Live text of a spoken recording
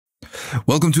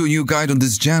Welcome to a new guide on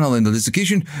this channel, and on this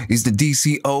occasion is the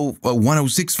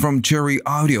DCO-106 from Cherry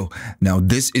Audio. Now,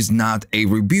 this is not a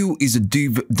review, it's a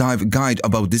deep dive guide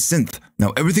about this synth.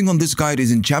 Now, everything on this guide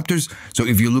is in chapters, so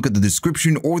if you look at the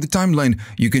description or the timeline,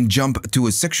 you can jump to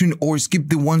a section or skip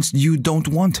the ones you don't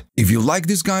want. If you like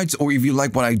these guides or if you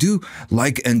like what I do,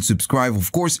 like and subscribe,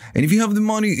 of course. And if you have the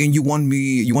money and you want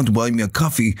to buy me a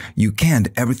coffee, you can.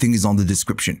 Everything is on the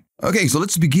description. Okay, so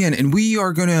let's begin, and we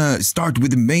are gonna start with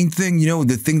the main thing,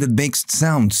 the thing that makes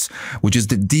sounds, which is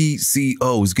the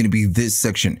DCO is gonna be this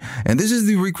section. And this is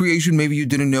the recreation, maybe you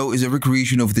didn't know, is a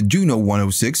recreation of the JUNO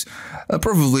 106.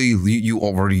 Probably you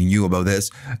already knew about this.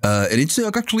 And it's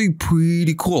actually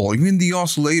pretty cool. Even the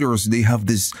oscillators, they have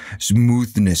this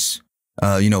smoothness.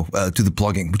 To the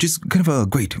plugging, which is kind of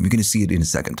great. We're going to see it in a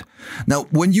second. Now,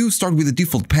 when you start with the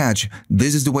default patch,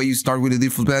 this is the way you start with the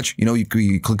default patch.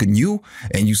 You click a new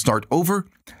and you start over.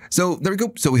 So there we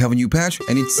go. So we have a new patch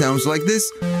and it sounds like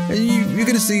this. And you're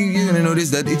going to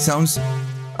notice that it sounds,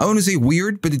 I want to say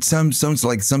weird, but it sounds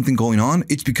like something going on.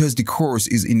 It's because the chorus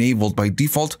is enabled by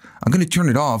default. I'm going to turn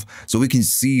it off so we can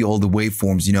see all the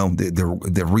waveforms,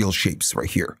 the real shapes right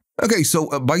here. Okay,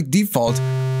 so by default,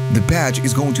 the patch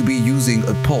is going to be using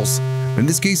a pulse. In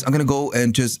this case, I'm going to go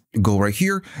and just go right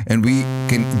here and we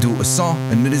can do a saw.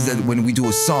 And notice that when we do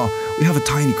a saw, we have a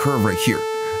tiny curve right here.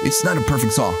 It's not a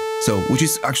perfect saw, which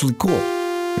is actually cool.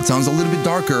 It sounds a little bit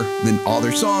darker than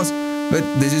other saws, but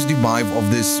this is the vibe of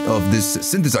this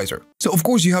synthesizer. So of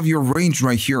course you have your range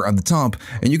right here at the top,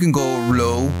 and you can go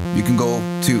low, you can go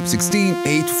to 16,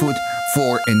 8 foot,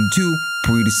 4 and 2,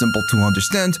 pretty simple to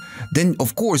understand. Then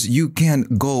of course you can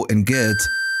go and get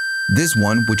this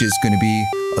one, which is going to be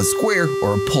a square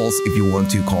or a pulse if you want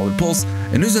to call it pulse.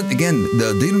 And notice that again,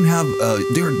 they don't have,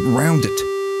 they're rounded,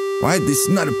 right? This is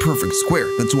not a perfect square.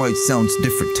 That's why it sounds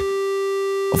different.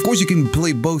 Of course, you can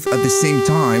play both at the same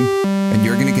time and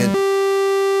you're going to get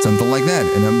something like that.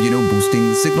 And I'm, boosting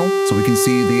the signal so we can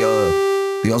see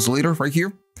the oscillator right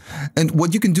here. And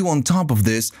what you can do on top of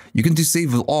this, you can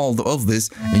disable all of this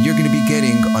and you're going to be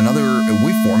getting another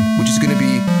waveform, which is going to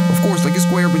be, of course, like a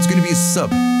square, but it's going to be a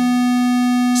sub.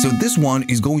 So this one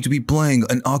is going to be playing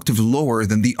an octave lower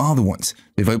than the other ones.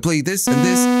 If I play this and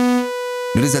this,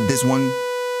 notice that this one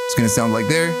is going to sound like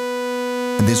there,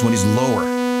 and this one is lower.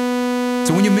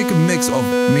 So when you make a mix of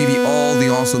maybe all the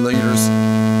oscillators,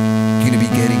 you're going to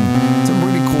be getting some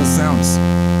really cool sounds.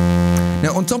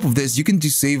 Now on top of this, you can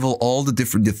disable all the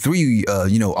three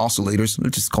oscillators,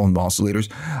 let's just call them oscillators,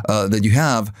 that you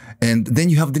have, and then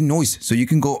you have the noise. So you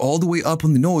can go all the way up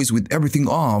on the noise with everything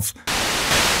off,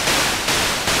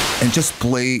 and just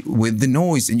play with the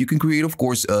noise, and you can create, of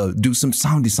course, do some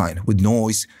sound design with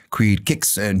noise, create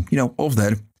kicks, and all of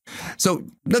that. So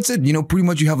that's it. Pretty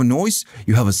much you have a noise,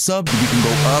 you have a sub, you can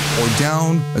go up or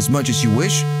down as much as you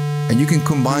wish, and you can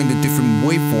combine the different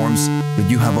waveforms that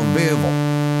you have available.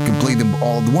 You can play them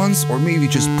all at once, or maybe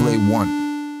just play one.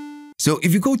 So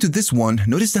if you go to this one,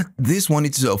 notice that this one,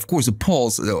 it's of course a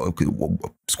pulse,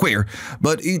 square,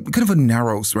 but it kind of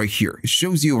narrows right here. It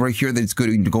shows you right here that it's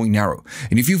going narrow.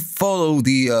 And if you follow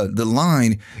the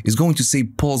line, it's going to say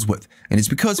pulse width. And it's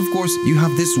because, of course, you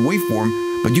have this waveform,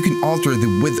 but you can alter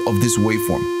the width of this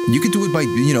waveform. And you can do it by,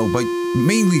 by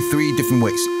mainly 3 different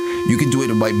ways. You can do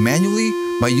it by manually,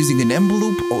 by using an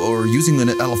envelope, or using an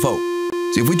LFO.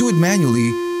 So if we do it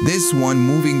manually,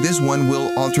 moving this one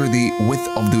will alter the width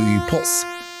of the pulse.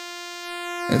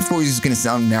 And of course, it's going to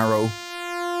sound narrow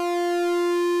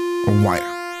or wider.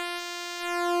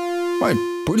 Right,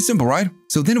 pretty simple, right?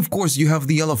 So then, of course, you have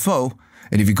the LFO.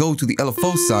 And if you go to the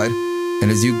LFO side, and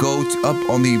as you go up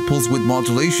on the pulse width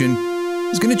modulation,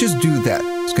 it's going to just do that.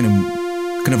 It's going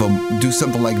to kind of do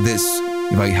something like this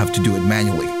if I have to do it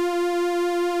manually.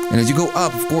 And as you go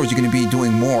up, of course, you're going to be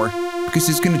doing more, because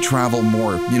it's going to travel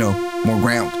more, more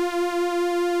ground.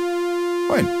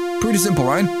 Right, pretty simple,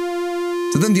 right?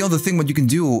 So then the other thing what you can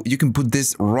do, you can put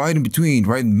this right in between,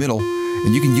 right in the middle,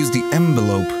 and you can use the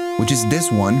envelope, which is this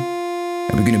one.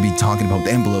 And we're going to be talking about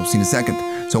the envelopes in a second.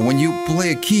 So when you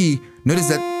play a key, notice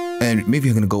that, and maybe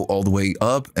I'm going to go all the way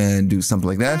up and do something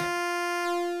like that.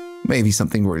 Maybe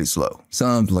something really slow,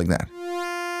 something like that.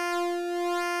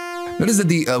 Notice that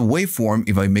the waveform,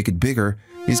 if I make it bigger,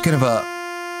 is kind of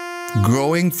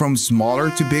growing from smaller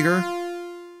to bigger,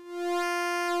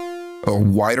 or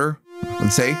wider,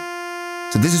 let's say.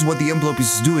 So this is what the envelope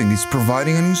is doing. It's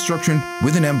providing an instruction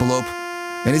with an envelope,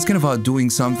 and it's kind of doing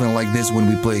something like this when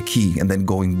we play a key and then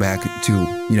going back to,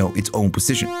 its own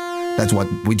position. That's what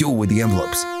we do with the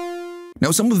envelopes. Now,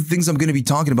 some of the things I'm going to be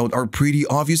talking about are pretty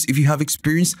obvious if you have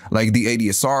experience, like the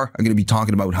ADSR. I'm going to be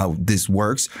talking about how this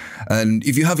works. And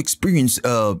if you have experience,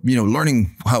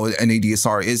 learning how an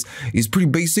ADSR is pretty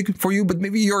basic for you, but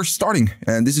maybe you're starting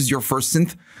and this is your first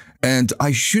synth. And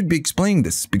I should be explaining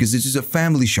this because this is a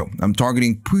family show. I'm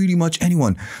targeting pretty much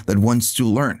anyone that wants to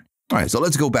learn. All right, so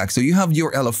let's go back. So you have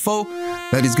your LFO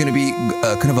that is going to be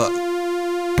kind of a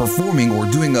performing or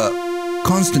doing a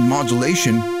constant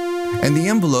modulation. And the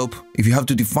envelope, if you have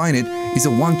to define it, is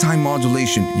a one-time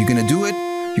modulation. You're going to do it,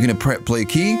 you're going to play a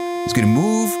key, it's going to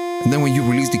move, and then when you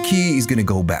release the key, it's going to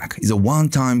go back. It's a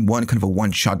one-time, kind of a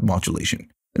one-shot modulation.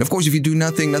 And of course, if you do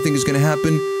nothing is going to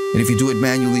happen. And if you do it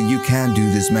manually, you can do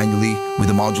this manually with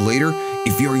a modulator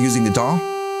if you're using the DAW.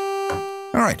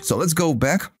 All right, so let's go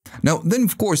back. Now, then,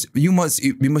 of course, you must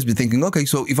be thinking, okay,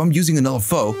 so if I'm using an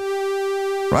LFO,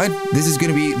 right, this is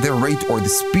going to be the rate or the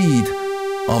speed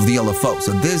of the LFO.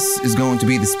 So this is going to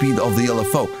be the speed of the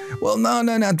LFO. Well, no,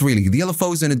 not really. The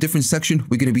LFO is in a different section.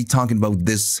 We're going to be talking about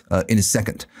this in a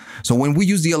second. So when we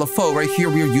use the LFO right here,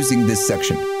 we are using this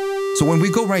section. So when we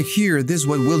go right here, this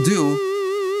what we'll do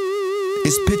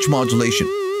is pitch modulation.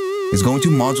 It's going to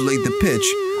modulate the pitch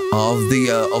of the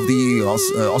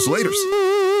oscillators.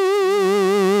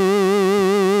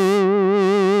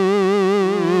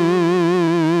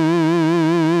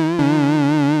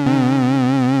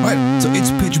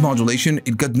 Modulation.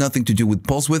 It got nothing to do with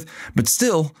pulse width, but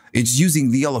still it's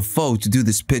using the LFO to do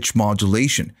this pitch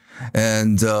modulation.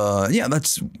 And yeah,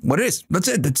 that's what it is. That's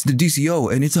it. That's the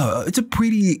DCO, and it's a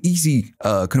pretty easy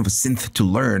kind of a synth to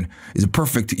learn. It's a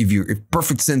perfect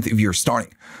synth if you're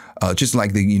starting, just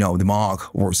like the the Moog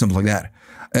or something like that.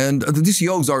 And the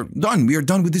DCOs are done. We are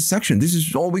done with this section. This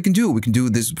is all we can do. We can do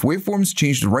this waveforms,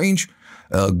 change the range,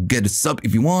 get a sub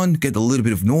if you want, get a little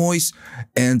bit of noise,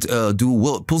 and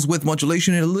do pulse width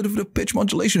modulation and a little bit of pitch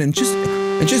modulation. And just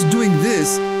doing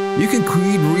this, you can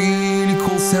create really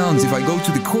cool sounds. If I go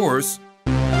to the chorus,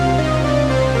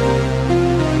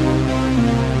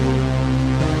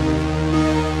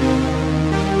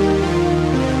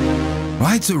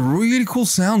 right, so really cool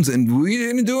sounds, and we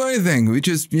didn't do anything. We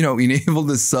just, enabled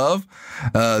the sub,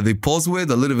 the pulse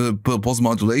width, a little bit of pulse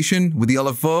modulation with the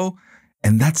LFO,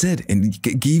 and that's it. And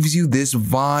it gives you this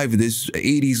vibe, this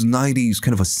 80s, 90s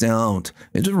kind of a sound.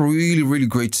 It's a really, really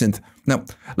great synth. Now,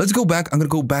 let's go back. I'm going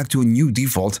to go back to a new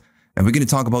default, and we're going to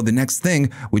talk about the next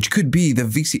thing, which could be the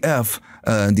VCF,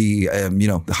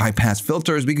 the high-pass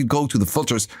filters. We could go to the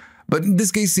filters. But in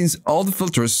this case, since all the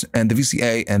filters and the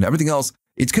VCA and everything else,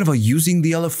 it's kind of using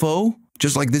the LFO,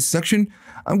 just like this section.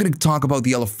 I'm going to talk about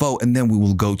the LFO, and then we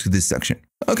will go to this section.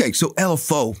 Okay, so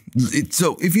LFO.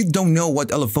 So if you don't know what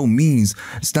LFO means,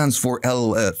 it stands for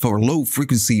low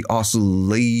frequency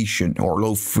oscillation or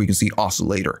low frequency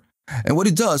oscillator. And what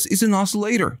it does is an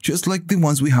oscillator, just like the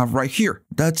ones we have right here.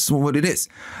 That's what it is.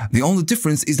 The only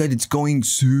difference is that it's going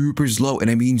super slow, and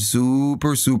I mean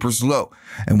super, super slow.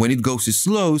 And when it goes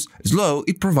slow,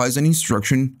 it provides an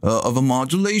instruction of a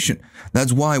modulation.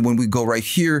 That's why when we go right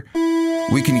here,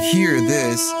 we can hear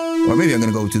this, or maybe I'm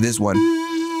going to go to this one.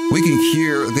 We can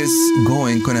hear this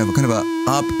going kind of a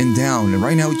up and down. And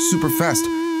right now it's super fast.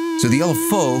 So the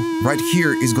LFO right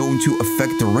here is going to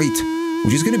affect the rate,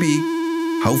 which is going to be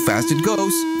how fast it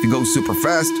goes. If you go super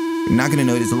fast, you're not going to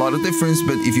notice a lot of difference,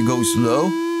 but if you go slow,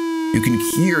 you can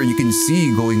hear, you can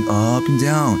see going up and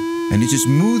down, and it's just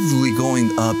smoothly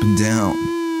going up and down.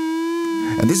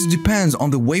 And this depends on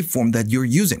the waveform that you're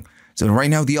using. So right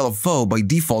now the LFO, by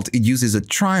default, it uses a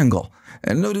triangle.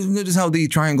 And notice how the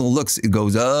triangle looks. It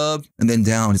goes up and then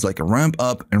down. It's like a ramp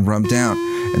up and ramp down.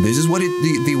 And this is what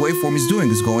the waveform is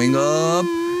doing. It's going up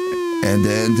and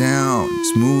then down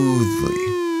smoothly.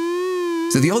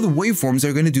 So the other waveforms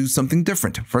are going to do something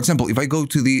different. For example, if I go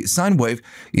to the sine wave,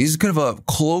 it's kind of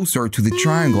closer to the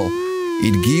triangle.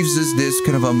 It gives us this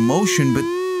kind of a motion, but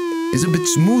it's a bit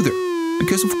smoother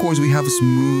because, of course, we have a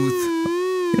smooth,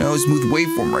 smooth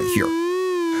waveform right here.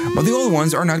 But the other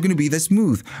ones are not going to be that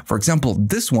smooth. For example,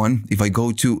 this one, if I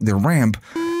go to the ramp,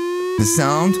 the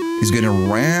sound is going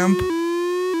to ramp.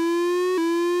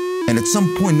 And at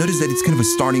some point, notice that it's kind of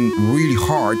starting really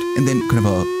hard and then kind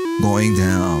of going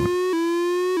down.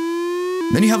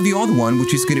 Then you have the other one,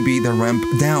 which is going to be the ramp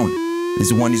down.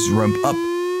 This one is ramp up.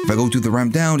 If I go to the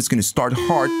ramp down, it's going to start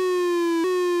hard,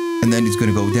 and then it's going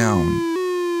to go down.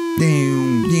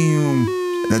 Down,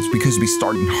 down. That's because we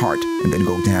start in hard and then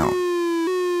go down.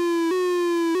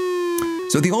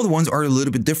 So the other ones are a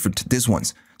little bit different, these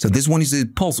ones. So this one is a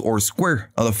pulse or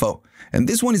square LFO. And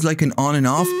this one is like an on and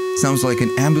off. Sounds like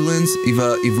an ambulance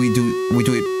if we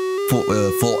do it full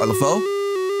LFO.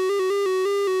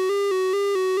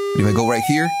 If I go right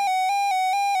here,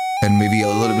 and maybe a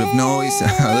little bit of noise, a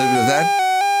little bit of that.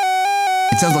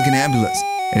 It sounds like an ambulance.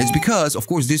 And it's because, of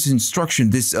course, this instruction,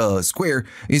 this square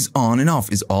is on and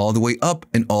off, is all the way up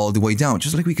and all the way down.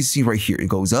 Just like we can see right here, it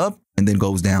goes up and then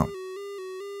goes down.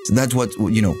 So that's what,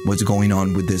 you know, what's going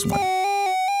on with this one.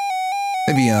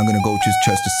 Maybe I'm gonna go to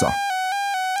just a saw.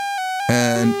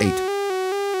 And 8.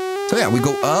 So yeah, we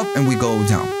go up and we go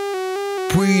down.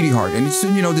 Pretty hard. And it's,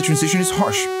 you know, the transition is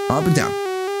harsh, up and down.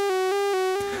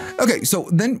 Okay, so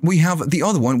then we have the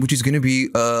other one, which is gonna be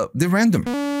the random.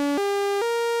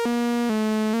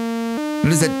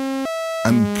 Notice that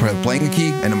I'm playing a key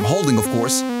and I'm holding, of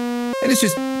course, and it's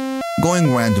just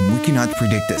going random. We cannot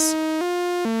predict this.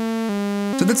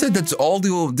 So that's it. That's all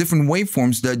the different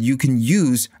waveforms that you can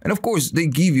use, and of course, they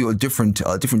give you a different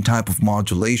type of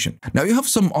modulation. Now you have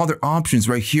some other options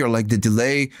right here, like the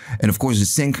delay, and of course the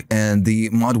sync and the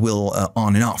mod wheel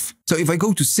on and off. So if I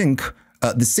go to sync.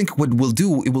 The sync, what will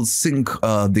do, it will sync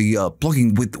the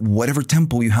plugin with whatever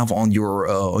tempo you have on your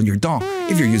DAW,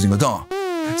 if you're using a DAW.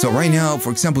 So right now, for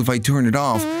example, if I turn it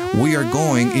off, we are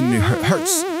going in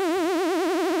hertz.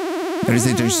 Notice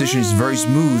the transition is very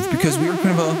smooth because we are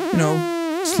kind of, you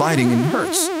know, sliding in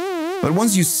hertz. But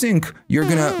once you sync, you're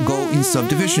gonna go in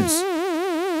subdivisions.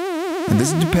 And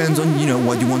this depends on, you know,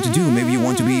 what you want to do. Maybe you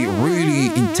want to be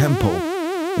really in tempo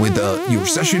with your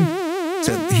session.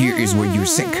 So here is where you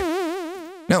sync.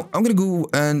 Now, I'm gonna go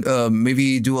and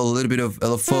maybe do a little bit of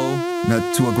LFO,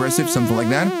 not too aggressive, something like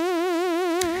that.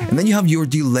 And then you have your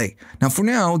delay. Now, for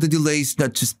now, the delay is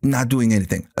just not doing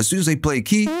anything. As soon as I play a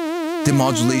key, the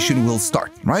modulation will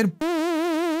start, right?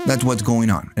 That's what's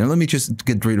going on. And let me just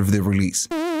get rid of the release.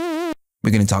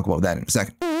 We're gonna talk about that in a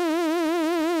second.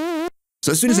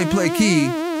 So as soon as I play a key,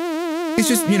 it's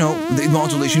just, you know, the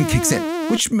modulation kicks in,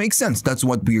 which makes sense. That's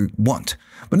what we want.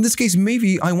 But in this case,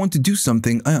 maybe I want to do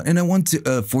something and I want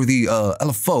to, for the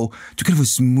LFO to kind of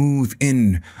smooth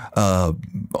in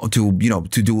to, you know,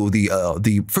 to do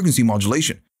the frequency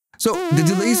modulation. So the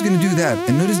delay is going to do that.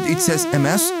 And notice it says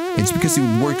MS. It's because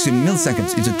it works in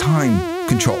milliseconds. It's a time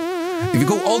control. If you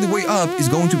go all the way up, it's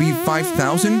going to be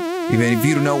 5,000. If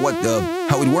you don't know what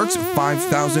how it works,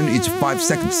 5,000, it's 5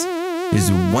 seconds. Is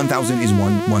 1,000 is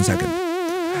one second.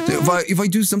 So if I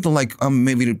do something like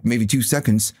maybe 2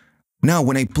 seconds, now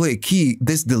when I play a key,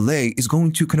 this delay is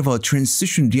going to kind of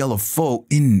transition the LFO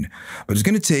in, but it's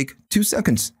going to take 2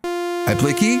 seconds. I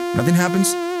play a key, nothing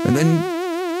happens, and then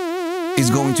it's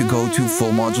going to go to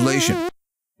full modulation.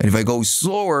 And if I go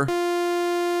slower,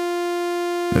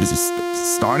 notice it's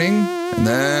starting, and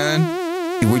then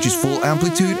it reaches full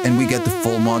amplitude, and we get the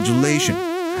full modulation.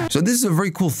 So this is a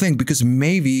very cool thing because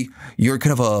maybe you're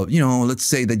kind of you know, let's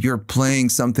say that you're playing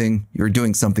something, you're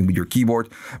doing something with your keyboard,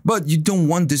 but you don't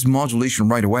want this modulation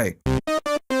right away.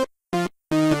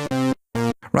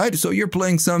 Right? So you're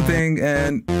playing something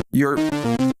and you're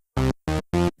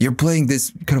playing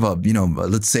this kind of you know,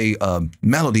 let's say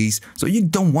melodies, so you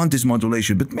don't want this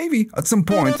modulation, but maybe at some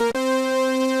point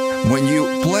when you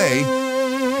play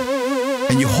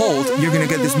and you hold, you're gonna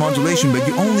get this modulation, but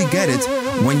you only get it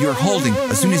when you're holding.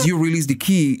 As soon as you release the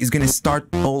key, it's gonna start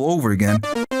all over again,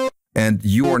 and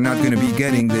you are not gonna be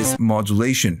getting this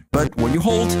modulation. But when you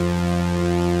hold,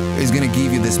 it's gonna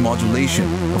give you this modulation.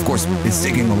 Of course, it's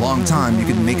taking a long time. You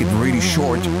can make it really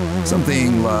short,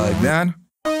 something like that,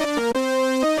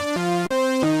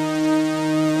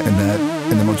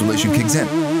 and the modulation kicks in.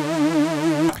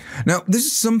 Now, this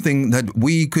is something that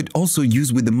we could also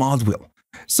use with the mod wheel.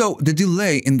 So the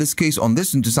delay, in this case, on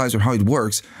this synthesizer, how it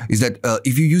works is that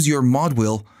if you use your mod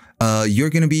wheel, you're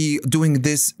going to be doing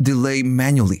this delay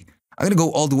manually. I'm going to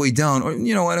go all the way down, or,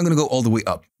 you know what, I'm going to go all the way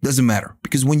up. Doesn't matter,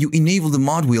 because when you enable the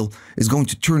mod wheel, it's going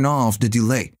to turn off the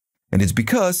delay. And it's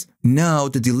because now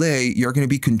the delay, you're going to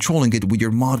be controlling it with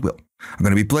your mod wheel. I'm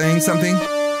going to be playing something,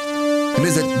 and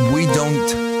is that we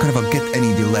don't kind of get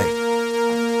any delay.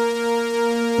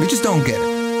 We just don't get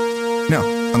it. Now,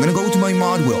 I'm going to go to my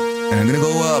mod wheel. And I'm gonna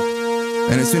go up,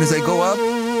 and as soon as I go up,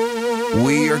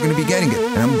 we are gonna be getting it.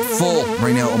 And I'm full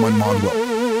right now on my mod wheel.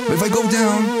 But if I go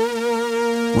down,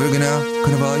 we're gonna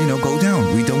kind of, you know, go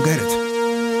down. We don't get it.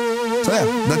 So yeah,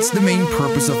 that's the main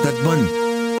purpose of that button.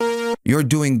 You're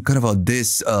doing kind of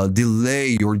this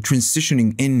delay, you're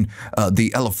transitioning in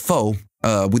the LFO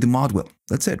with the mod wheel.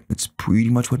 That's it. That's pretty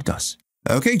much what it does.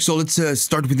 Okay, so let's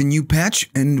start with a new patch,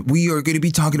 and we are going to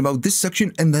be talking about this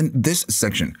section and then this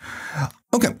section.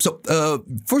 Okay, so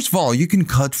first of all, you can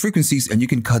cut frequencies, and you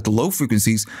can cut low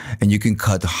frequencies, and you can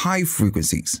cut high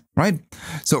frequencies, right?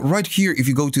 So right here, if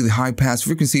you go to the high pass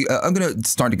frequency, I'm going to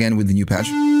start again with the new patch,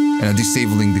 and I'm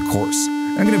disabling the chorus.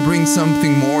 I'm going to bring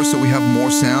something more so we have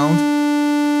more sound.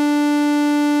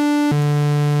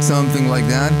 something like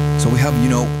that. So we have,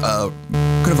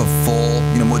 kind of a full,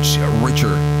 much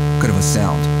richer kind of a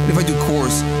sound. And if I do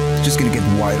chorus, it's just gonna get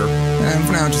wider. And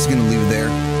for now, I'm just gonna leave it there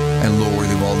and lower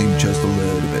the volume just a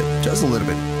little bit, just a little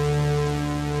bit.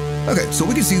 Okay, so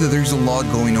we can see that there's a lot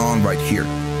going on right here.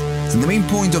 So the main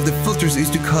point of the filters is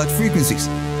to cut frequencies.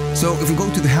 So if we go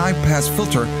to the high pass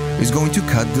filter, it's going to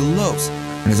cut the lows.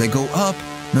 And as I go up,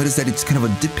 notice that it's kind of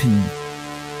a dip in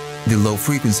the low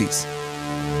frequencies.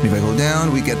 And if I go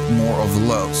down, we get more of the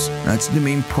lows. That's the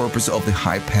main purpose of the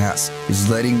high pass, is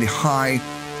letting the high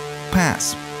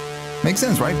pass. Makes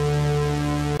sense, right?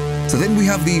 So then we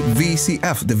have the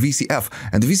VCF,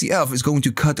 and the VCF is going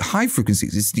to cut high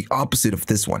frequencies. It's the opposite of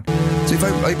this one. So if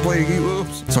I play a key,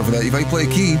 oops, sorry for that. If I play a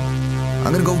key,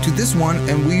 I'm gonna go to this one,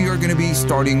 and we are gonna be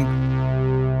starting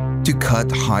to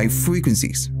cut high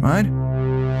frequencies, right?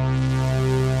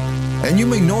 And you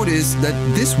may notice that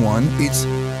this one, it's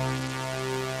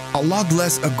a lot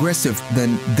less aggressive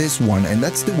than this one, and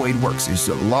that's the way it works. It's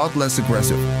a lot less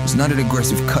aggressive. It's not an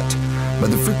aggressive cut, but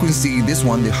the frequency, this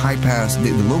one, the high pass,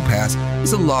 the low pass,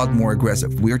 is a lot more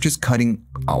aggressive. We are just cutting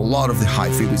a lot of the high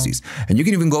frequencies, and you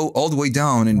can even go all the way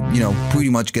down and, pretty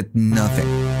much get nothing.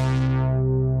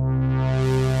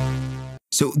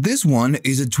 So this one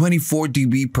is a 24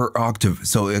 dB per octave.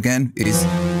 So again, it is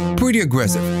pretty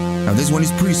aggressive. Now this one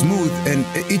is pretty smooth, and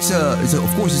it's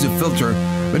of course it's a filter,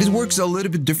 but it works a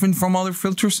little bit different from other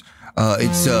filters.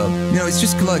 It's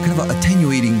just kind of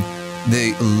attenuating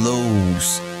the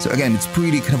lows. So again, it's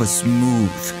pretty kind of a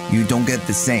smooth. You don't get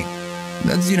the same.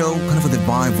 That's kind of the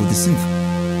vibe with the synth.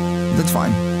 That's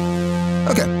fine.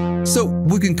 Okay, so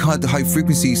we can cut the high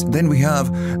frequencies. Then we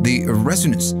have the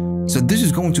resonance. So this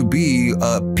is going to be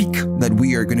a peak that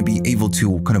we are going to be able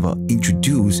to kind of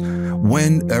introduce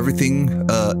when everything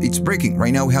it's breaking.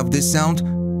 Right now we have this sound,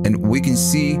 and we can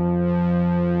see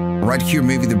right here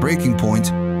maybe the breaking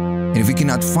point. And if we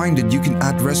cannot find it, you can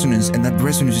add resonance, and that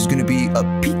resonance is going to be a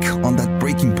peak on that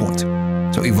breaking point.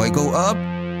 So if I go up,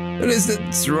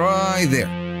 it's right there.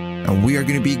 And we are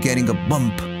going to be getting a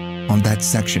bump on that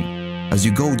section. As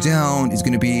you go down, it's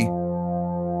going to be,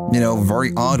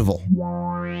 very audible.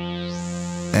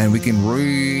 And we can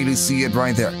really see it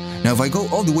right there. Now, if I go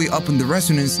all the way up in the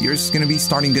resonance, you're just going to be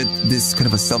starting to get this kind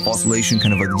of a self-oscillation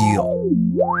kind of a deal,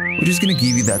 which is going to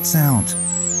give you that sound.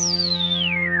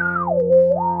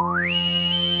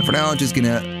 And for now, I'm just going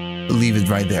to leave it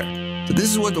right there. So this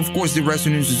is what, of course, the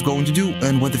resonance is going to do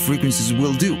and what the frequencies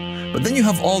will do. But then you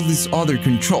have all these other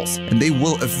controls, and they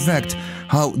will affect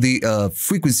how the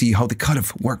frequency, how the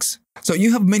cutoff works. So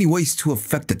you have many ways to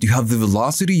affect it. You have the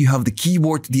velocity, you have the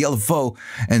keyboard, the LFO,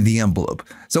 and the envelope.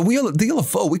 So the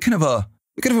LFO, we kind of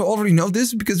already know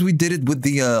this because we did it with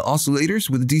the oscillators,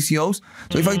 with the DCOs.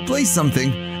 So if I play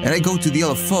something and I go to the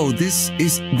LFO, this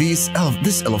is this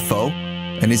LFO,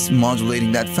 and it's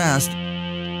modulating that fast.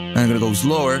 And I'm gonna go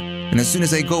slower, and as soon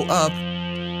as I go up,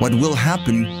 what will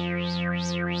happen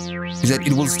is that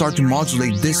it will start to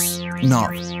modulate this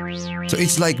knob. So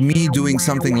it's like me doing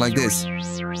something like this.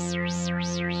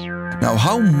 Now,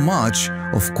 how much,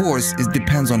 of course, it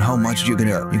depends on how much you're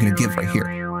gonna give right here.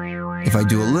 If I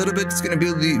do a little bit, it's gonna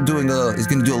do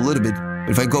a little bit. But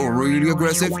if I go really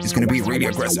aggressive, it's gonna be really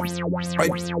aggressive,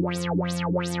 right?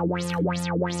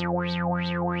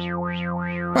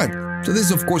 Right. So this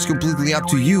is, of course, completely up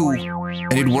to you,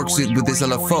 and it works with this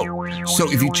LFO.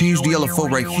 So if you change the LFO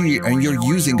right here and you're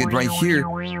using it right here,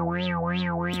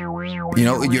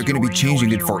 you're going to be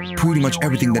changing it for pretty much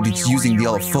everything that it's using the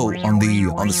LFO on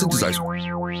the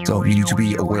synthesizer. So you need to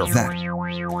be aware of that.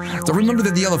 So remember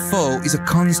that the LFO is a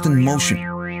constant motion.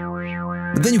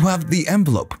 But then you have the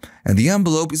envelope, and the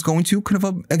envelope is going to kind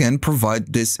of, again,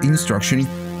 provide this instruction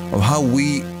of how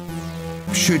we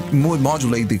should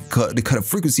modulate the cutoff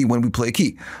frequency when we play a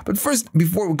key. But first,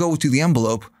 before we go to the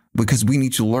envelope, because we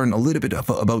need to learn a little bit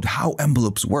about how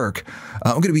envelopes work,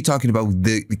 I'm going to be talking about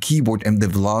the keyboard and the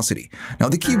velocity. Now,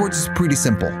 the keyboard is pretty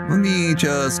simple. Let me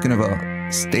just kind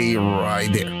of stay right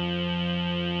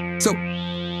there. So,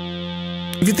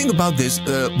 if you think about this,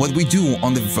 what we do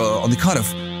on the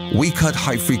cutoff, we cut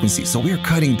high frequencies. So we are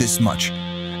cutting this much,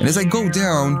 and as I go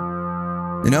down,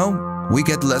 we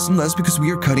get less and less because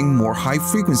we are cutting more high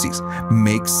frequencies.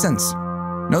 Makes sense.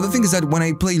 Now the thing is that when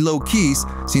I play low keys,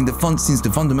 since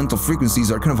the fundamental frequencies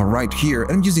are kind of right here,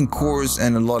 and I'm using chorus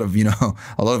and a lot of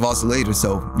oscillators,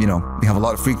 so we have a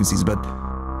lot of frequencies, but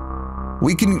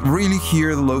we can really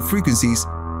hear the low frequencies.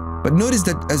 But notice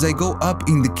that as I go up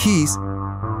in the keys,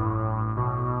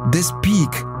 this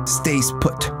peak stays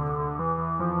put.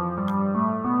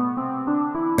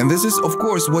 And this is, of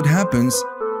course, what happens.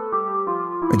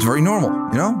 It's very normal,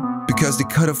 because the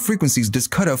cutoff frequencies, this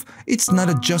cutoff, it's not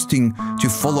adjusting to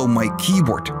follow my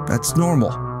keyboard. That's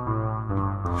normal.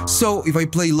 So if I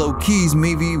play low keys,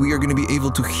 maybe we are going to be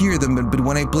able to hear them, but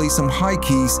when I play some high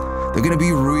keys, they're going to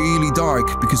be really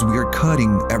dark because we are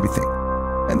cutting everything.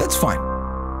 And that's fine,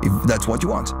 if that's what you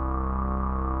want.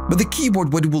 But the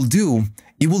keyboard, what it will do,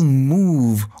 it will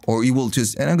move, or it will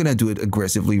just, and I'm going to do it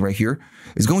aggressively right here,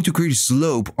 it's going to create a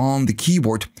slope on the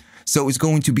keyboard. So it's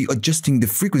going to be adjusting the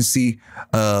frequency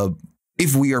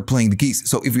if we are playing the keys.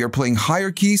 So if we are playing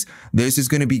higher keys, this is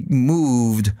going to be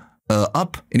moved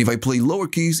up, and if I play lower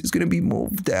keys, it's going to be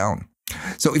moved down.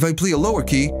 So if I play a lower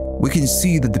key, we can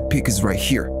see that the pick is right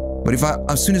here. But if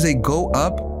as soon as I go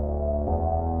up,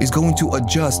 it's going to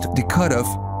adjust the cutoff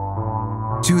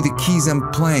to the keys I'm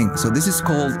playing. So this is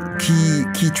called key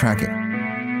tracking.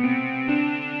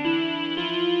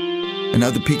 And now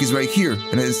the peak is right here.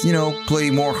 And as you know, play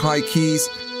more high keys,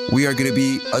 we are going to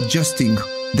be adjusting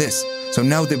this. So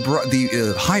now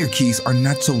the higher keys are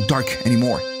not so dark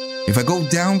anymore. If I go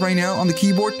down right now on the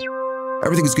keyboard,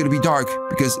 everything is going to be dark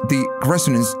because the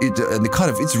resonance, the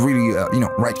cutoff, it's really,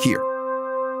 right here.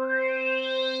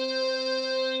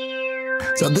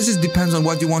 So this depends on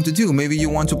what you want to do. Maybe you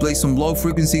want to play some low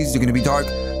frequencies, they're going to be dark.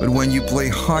 But when you play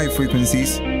high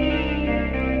frequencies,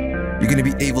 you're going to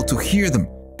be able to hear them.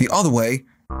 The other way,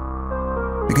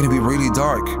 they're going to be really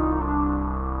dark.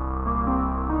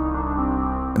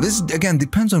 And this, again,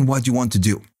 depends on what you want to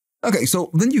do. Okay, so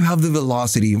then you have the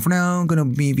velocity, and for now, I'm gonna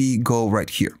maybe go right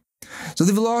here. So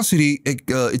the velocity,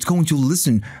 it's going to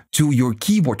listen to your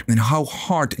keyboard and how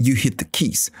hard you hit the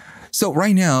keys. So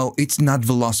right now, it's not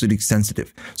velocity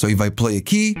sensitive. So if I play a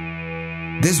key,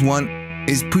 this one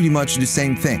is pretty much the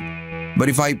same thing. But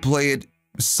if I play it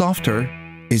softer,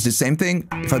 it's the same thing.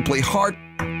 If I play hard,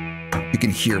 you can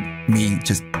hear me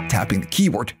just tapping the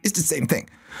keyboard. It's the same thing.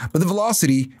 But the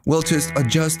velocity will just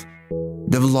adjust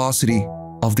the velocity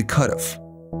of the cutoff.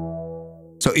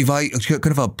 So if I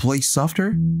kind of play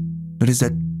softer, notice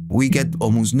that we get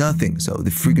almost nothing. So the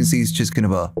frequency is just kind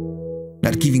of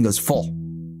not giving us full.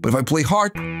 But if I play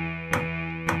hard,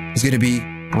 it's going to be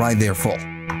right there full.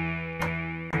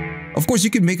 Of course,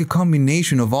 you can make a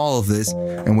combination of all of this.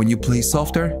 And when you play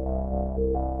softer,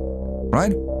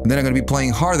 right? And then I'm going to be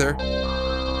playing harder.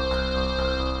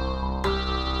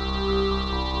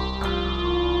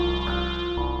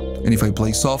 And if I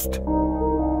play soft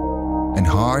and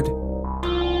hard.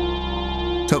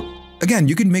 So again,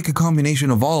 you can make a combination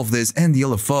of all of this and the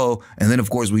LFO, and then of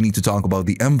course we need to talk about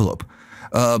the envelope.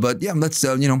 But yeah, let's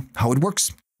how it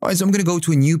works. All right, so I'm going to go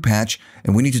to a new patch,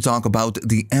 and we need to talk about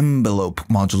the envelope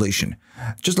modulation.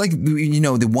 Just like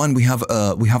the one we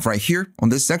have right here on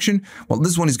this section. Well,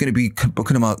 this one is going to be kind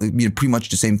of pretty much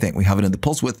the same thing. We have it in the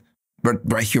pulse width, but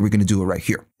right here we're going to do it right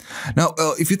here. Now,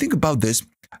 if you think about this,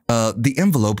 the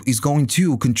envelope is going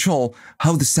to control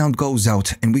how the sound goes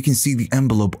out, and we can see the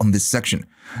envelope on this section.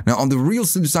 Now, on the real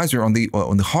synthesizer,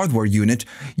 on the hardware unit,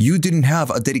 you didn't have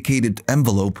a dedicated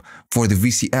envelope for the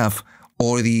VCF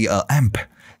or the amp.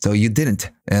 So you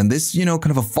didn't. And this,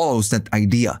 kind of follows that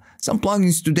idea. Some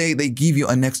plugins today, they give you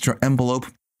an extra envelope.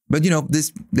 But,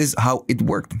 this is how it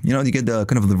worked. You get the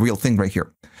kind of the real thing right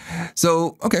here.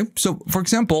 So, okay. So, for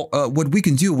example, what we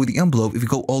can do with the envelope, if we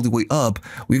go all the way up,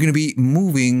 we're going to be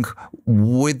moving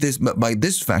with this, by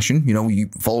this fashion,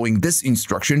 following this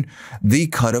instruction, the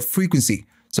cutoff frequency.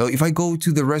 So if I go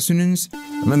to the resonance,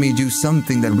 let me do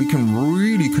something that we can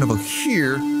really kind of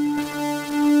hear.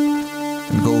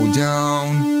 And go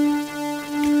down,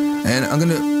 and I'm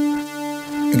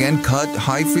gonna again cut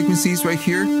high frequencies right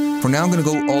here. For now, I'm gonna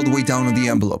go all the way down on the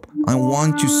envelope. I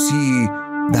want to see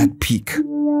that peak.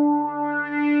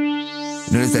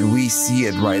 Notice that we see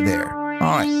it right there.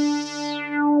 All right.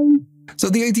 So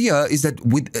the idea is that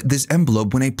with this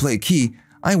envelope, when I play a key,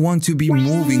 I want to be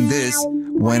moving this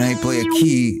when I play a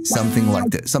key, something like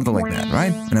this, something like that,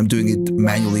 right? And I'm doing it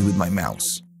manually with my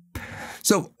mouse.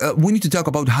 So we need to talk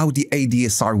about how the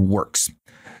ADSR works.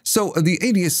 So the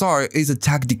ADSR is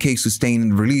attack, decay, sustain,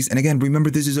 and release. And again,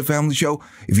 remember, this is a family show.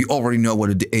 If you already know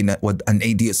what an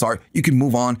ADSR, you can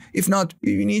move on. If not,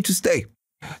 you need to stay.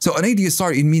 So an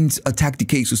ADSR, it means attack,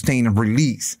 decay, sustain, and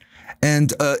release.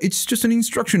 And it's just an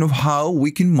instruction of how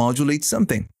we can modulate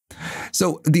something.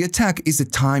 So the attack is a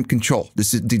time control.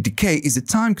 The decay is a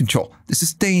time control. The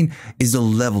sustain is a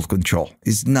level control.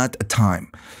 It's not a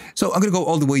time. So I'm going to go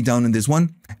all the way down in this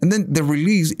one. And then the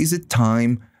release is a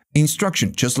time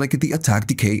instruction, just like the attack,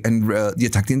 decay, and the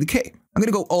attack and decay. I'm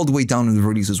going to go all the way down in the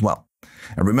release as well.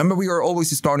 And remember, we are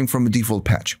always starting from a default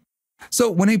patch. So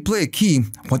when I play a key,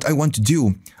 what I want to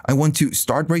do, I want to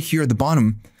start right here at the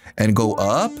bottom and go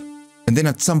up. And then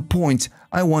at some point,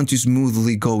 I want to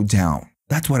smoothly go down.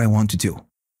 That's what I want to do.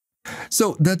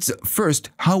 So that's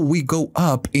first how we go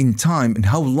up in time, and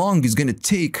how long is going to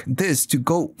take this to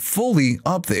go fully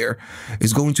up there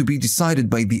is going to be decided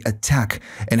by the attack,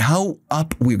 and how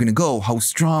up we're going to go, how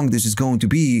strong this is going to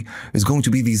be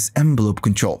this envelope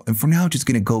control. And for now, just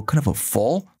going to go kind of a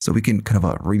fall so we can kind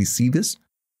of really see this.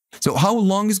 So how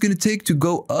long it's going to take to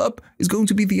go up is going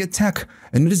to be the attack.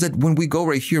 And notice that when we go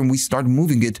right here and we start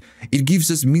moving it, it gives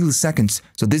us milliseconds.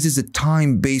 So this is a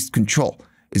time-based control.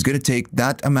 It's going to take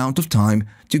that amount of time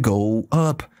to go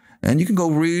up. And you can go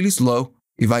really slow.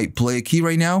 If I play a key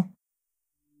right now,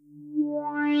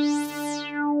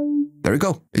 there we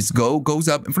go. It's goes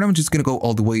up. And for now, I'm just going to go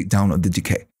all the way down on the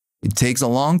decay. It takes a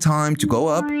long time to go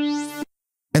up.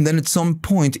 And then at some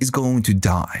point, it's going to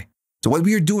die. So what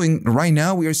we are doing right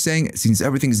now, we are saying, since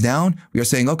everything's down, we are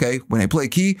saying, okay, when I play a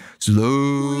key,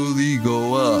 slowly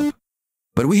go up.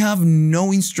 But we have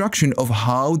no instruction of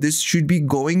how this should be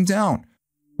going down.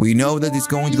 We know that it's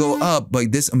going to go up by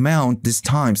this amount, this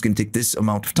time. It's going to take this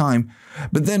amount of time.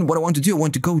 But then what I want to do, I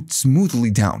want to go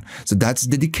smoothly down. So that's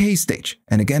the decay stage.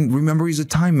 And again, remember, it's a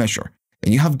time measure.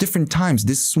 And you have different times.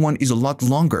 This one is a lot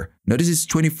longer. Notice it's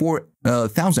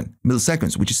 24,000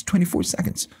 milliseconds, which is 24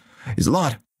 seconds. It's a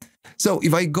lot. So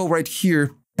if I go right here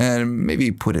and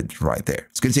maybe put it right there,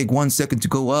 it's going to take 1 second to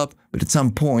go up, but at some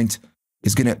point,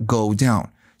 it's going to go down.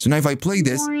 So now if I play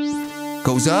this,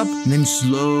 goes up and then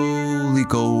slowly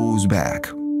goes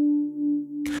back.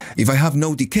 If I have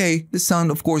no decay, the sound,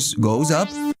 of course, goes up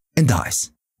and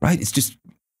dies, right? It's just,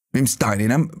 I'm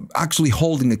starting. I'm actually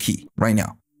holding the key right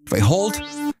now. If I hold,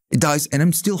 it dies, and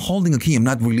I'm still holding a key. I'm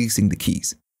not releasing the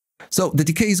keys. So the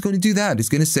decay is going to do that. It's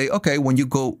going to say, okay, when you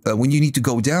need to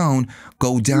go down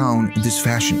in this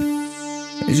fashion.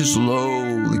 It's just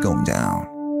slowly going down.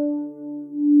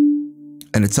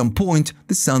 And at some point,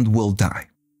 the sound will die.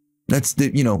 That's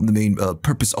the main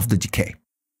purpose of the decay.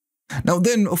 Now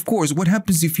then, of course, what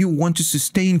happens if you want to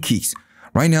sustain keys?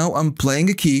 Right now, I'm playing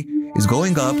a key, it's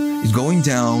going up, it's going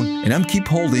down, and I'm keep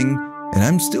holding, and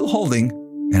I'm still holding,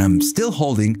 and I'm still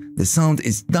holding, the sound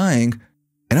is dying,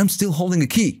 and I'm still holding a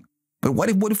key. But what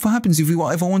if happens if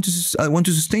I want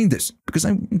to sustain this? Because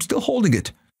I'm still holding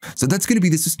it. So that's going to be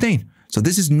the sustain. So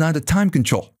this is not a time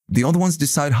control. The other ones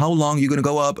decide how long you're going to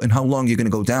go up and how long you're going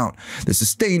to go down. The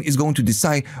sustain is going to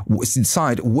decide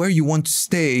where you want to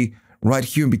stay right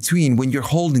here in between when you're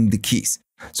holding the keys.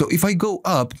 So if I go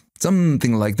up,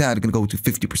 something like that, I'm going to go to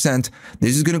 50%.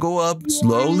 This is going to go up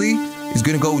slowly. It's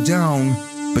going to go down.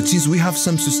 But since we have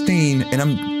some sustain and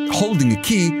I'm holding a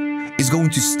key, it's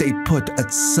going to stay put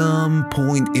at some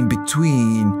point in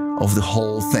between of the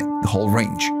whole thing, the whole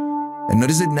range. And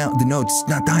notice it now, the note's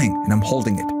not dying and I'm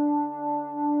holding it.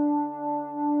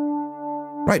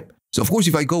 Right. So of course,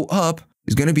 if I go up,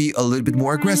 it's going to be a little bit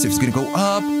more aggressive. It's going to go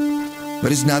up,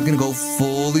 but it's not going to go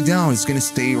fully down. It's going to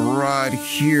stay right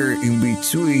here in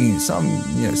between some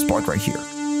spot right here.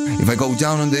 If I go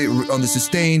down on the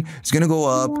sustain, it's going to go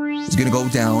up, it's going to go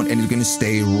down, and it's going to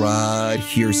stay right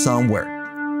here somewhere.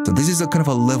 So this is a kind of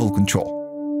a level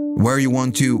control where you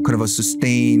want to kind of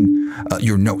sustain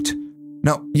your note.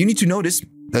 Now, you need to notice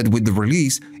that with the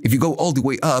release, if you go all the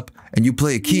way up and you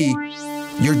play a key,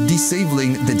 you're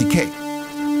disabling the decay.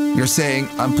 You're saying,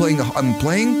 I'm playing,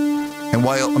 and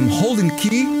while I'm holding the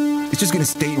key, it's just going to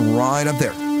stay right up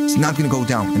there. It's not going to go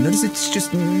down. And notice it's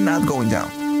just not going down.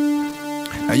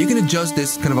 Now, you can adjust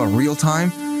this kind of a real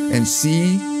time and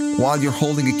see while you're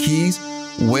holding the keys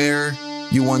where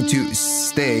you want to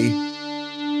stay.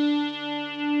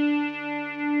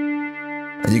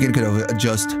 And you can kind of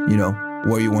adjust,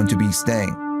 where you want to be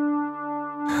staying.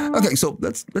 Okay, so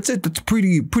that's it. That's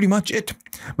pretty much it.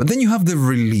 But then you have the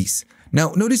release.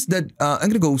 Now, notice that I'm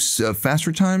going to go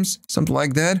faster times, something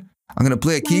like that. I'm going to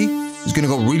play a key. It's going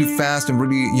to go really fast and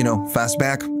really, fast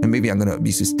back. And maybe I'm going to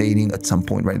be sustaining at some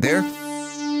point right there.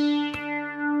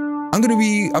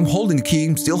 I'm holding the key,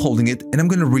 I'm still holding it, and I'm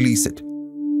going to release it.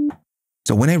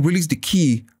 So when I release the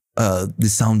key, the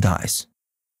sound dies,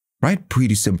 right?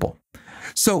 Pretty simple.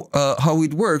 So how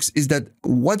it works is that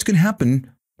what's going to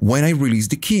happen when I release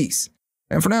the keys?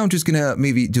 And for now, I'm just going to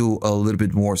maybe do a little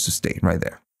bit more sustain right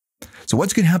there. So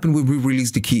what's going to happen when we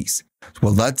release the keys?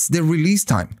 Well, that's the release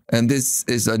time. And this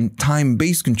is a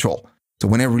time-based control. So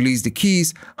when I release the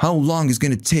keys, how long is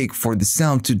going to take for the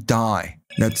sound to die?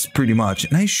 That's pretty much.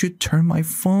 And I should turn my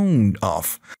phone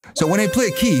off. So when I play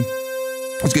a key,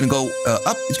 it's going to go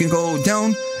up, it's going to go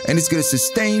down, and it's going to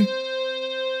sustain.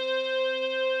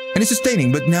 And it's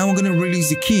sustaining, but now I'm going to release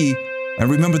the key. And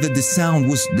remember that the sound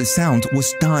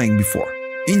was dying before,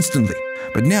 instantly.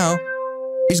 But now,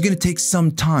 it's going to take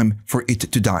some time for it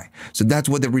to die. So that's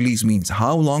what the release means.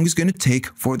 How long is going to take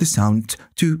for the sound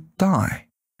to die?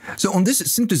 So on this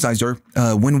synthesizer,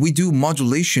 when we do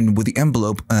modulation with the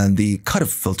envelope and the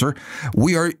cutoff filter,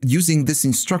 we are using this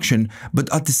instruction,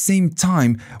 but at the same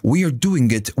time, we are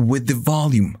doing it with the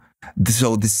volume.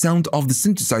 So the sound of the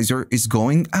synthesizer is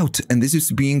going out, and this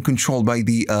is being controlled by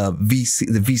the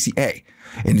VCA,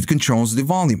 and it controls the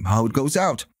volume, how it goes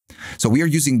out. So we are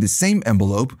using the same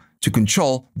envelope to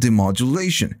control the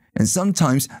modulation, and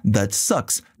sometimes that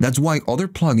sucks. That's why other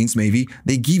plugins, maybe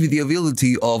they give you the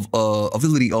ability of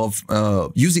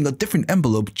using a different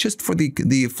envelope just for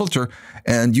the filter,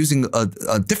 and using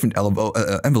a different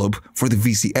envelope for the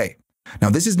VCA. Now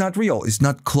this is not real. It's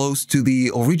not close to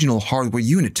the original hardware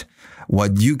unit.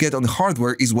 What you get on the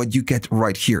hardware is what you get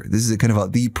right here. This is a kind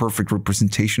of the perfect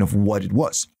representation of what it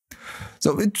was.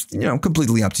 So it's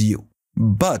completely up to you.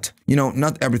 But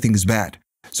not everything is bad.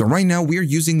 So right now we are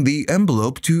using the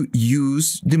envelope to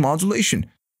use the modulation,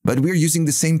 but we are using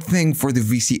the same thing for the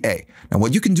VCA. Now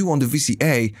what you can do on the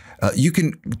VCA, you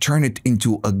can turn it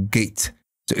into a gate.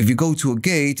 So if you go to a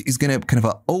gate, it's gonna kind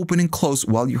of open and close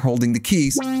while you're holding the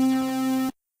keys,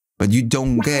 but you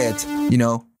don't get,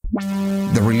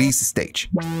 the release stage,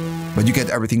 but you get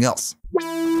everything else.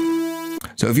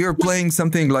 So if you're playing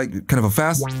something like kind of a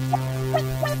fast,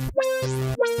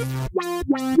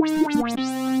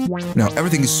 now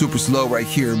everything is super slow right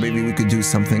here. Maybe we could do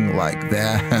something like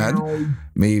that.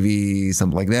 Maybe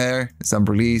something like there, some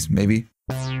release, maybe.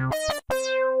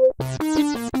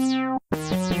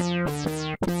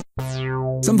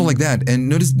 Something like that. And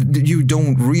notice that you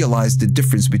don't realize the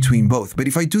difference between both. But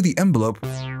if I do the envelope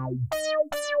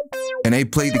and I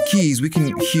play the keys, we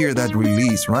can hear that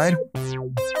release, right?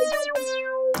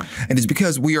 And it's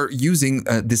because we are using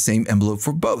the same envelope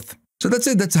for both. So that's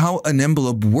it. That's how an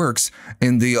envelope works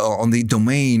in the on the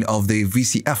domain of the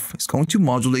VCF. It's going to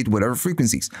modulate whatever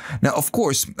frequencies. Now, of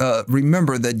course,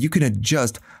 remember that you can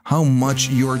adjust how much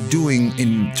you're doing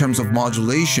in terms of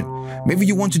modulation. Maybe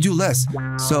you want to do less,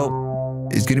 so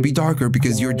it's going to be darker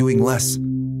because you're doing less.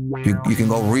 You can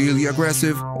go really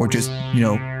aggressive or just,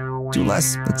 do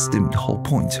less. That's the whole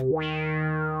point.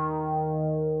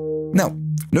 Now,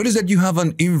 notice that you have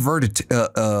an inverted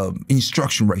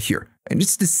instruction right here. And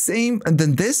it's the same and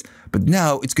then this, but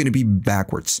now it's going to be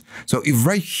backwards. So if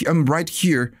I'm right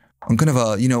here on kind of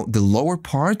the lower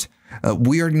part,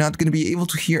 we are not going to be able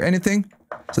to hear anything.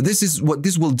 So this is what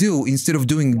this will do. Instead of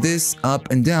doing this up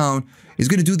and down, it's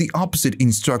going to do the opposite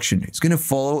instruction. It's going to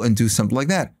follow and do something like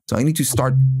that. So I need to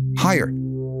start higher.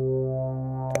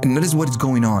 And notice what is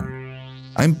going on.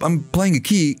 I'm playing a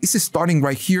key. It's just starting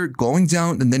right here, going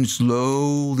down, and then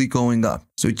slowly going up.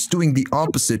 So it's doing the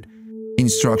opposite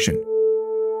instruction.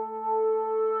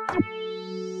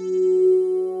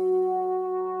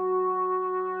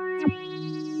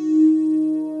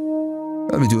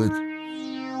 Let me do it.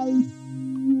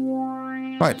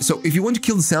 Right, so if you want to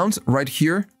kill the sound right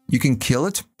here, you can kill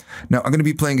it. Now I'm going to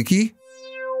be playing a key.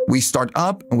 We start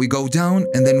up and we go down,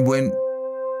 and then when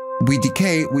we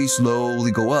decay, we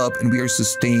slowly go up and we are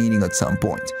sustaining at some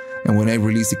point. And when I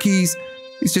release the keys,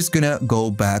 it's just gonna go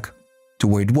back to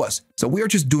where it was. So we are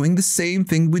just doing the same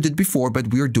thing we did before,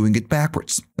 but we are doing it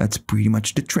backwards. That's pretty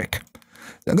much the trick.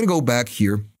 So I'm gonna go back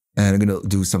here and I'm gonna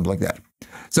do something like that.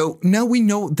 So now we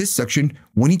know this section.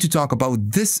 We need to talk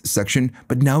about this section,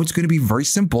 but now it's gonna be very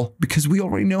simple because we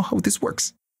already know how this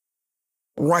works.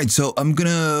 Right, so I'm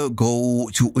gonna go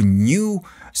to a new,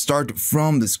 start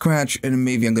from the scratch, and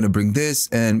maybe I'm gonna bring this,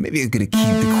 and maybe I'm gonna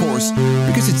keep the chorus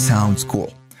because it sounds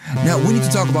cool. Now we need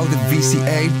to talk about the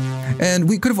VCA, and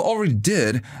we could have already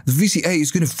did. The VCA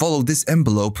is gonna follow this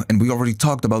envelope, and we already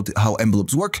talked about how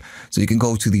envelopes work. So you can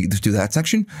go to that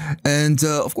section, and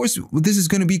of course this is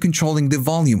gonna be controlling the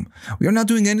volume. We are not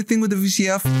doing anything with the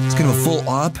VCF. It's kind of a full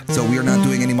up, so we are not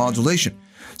doing any modulation.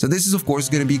 So this is of course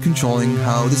going to be controlling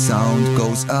how the sound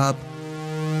goes up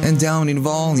and down in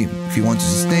volume. If you want to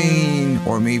sustain,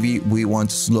 or maybe we want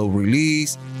slow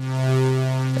release.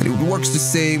 And it works the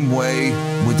same way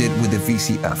we did with the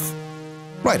VCF.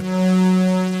 Right.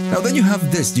 Now then you have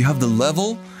this, you have the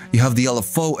level, you have the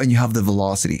LFO, and you have the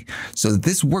velocity. So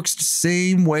this works the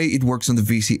same way it works on the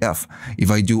VCF.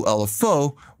 If I do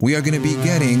LFO, we are going to be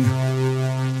getting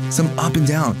some up and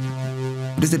down.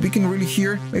 Is that we can really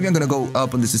hear? Maybe I'm gonna go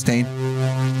up on the sustain.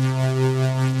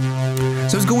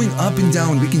 So it's going up and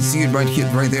down. We can see it right here,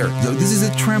 right there. So this is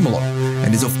a tremolo,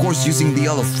 and it's of course using the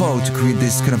LFO to create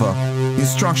this kind of a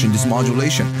instruction, this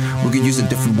modulation. We can use a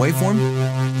different waveform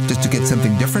just to get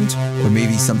something different, or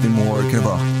maybe something more kind of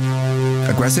a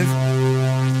aggressive.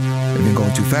 Maybe I'm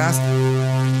going too fast.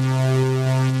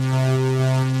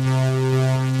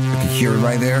 I can hear it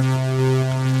right there.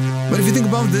 But if you think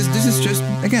about this, this is just,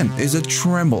 again, is a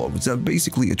tremolo. It's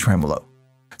basically a tremolo.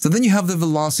 So then you have the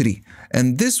velocity,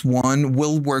 and this one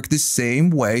will work the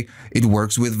same way. It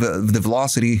works with the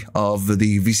velocity of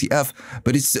the VCF,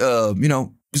 but it's, you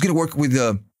know, it's going to work with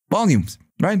the volumes,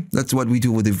 right? That's what we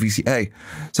do with the VCA.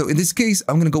 So in this case,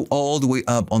 I'm going to go all the way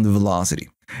up on the velocity.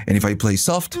 And if I play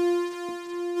soft,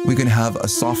 we're going to have a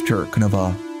softer kind of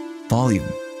a volume.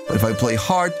 But if I play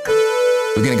hard,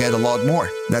 we're going to get a lot more.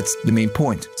 That's the main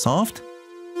point. Soft,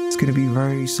 it's going to be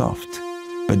very soft.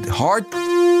 But hard,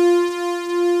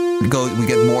 we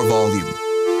get more volume.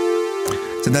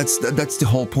 So that's the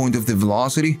whole point of the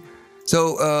velocity.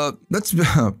 So that's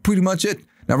pretty much it.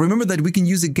 Now remember that we can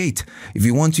use a gate. If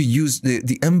you want to use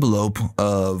the envelope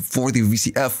for the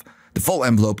VCF, the full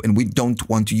envelope, and we don't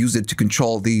want to use it to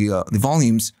control the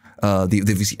volumes, the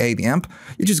VCA, the amp,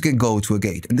 you just can go to a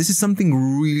gate. And this is something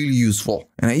really useful.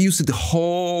 And I use it the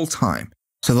whole time.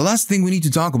 So the last thing we need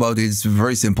to talk about is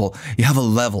very simple. You have a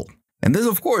level. And this,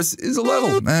 of course, is a level.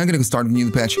 I'm going to start a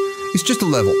new patch. It's just a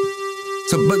level.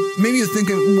 So, but maybe you're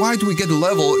thinking, why do we get a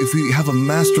level if we have a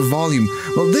master volume?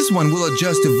 Well, this one will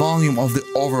adjust the volume of the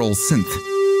overall synth.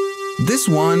 This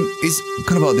one is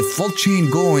kind of a default chain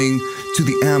going to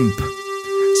the amp.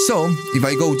 So, if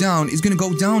I go down, it's going to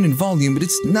go down in volume, but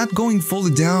it's not going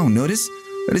fully down. Notice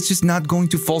that it's just not going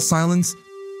to full silence.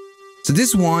 So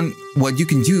this one, what you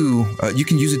can do, you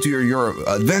can use it to your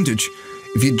advantage.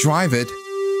 If you drive it,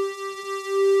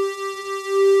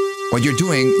 what you're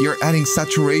doing, you're adding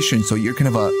saturation, so you're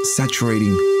kind of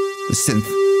saturating the synth.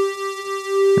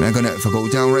 And I'm gonna, if I go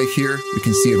down right here, we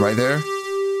can see it right there.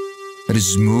 That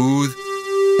is smooth,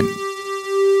 and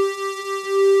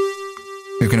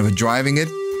you're kind of driving it.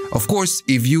 Of course,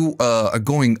 if you are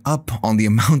going up on the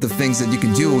amount of things that you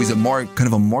can do, is a more kind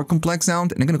of a more complex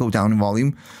sound, and you're gonna go down in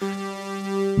volume.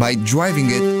 By driving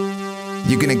it,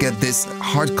 you're gonna get this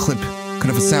hard clip kind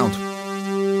of a sound.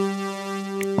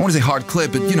 I want to say hard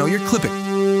clip, but you know, you're clipping.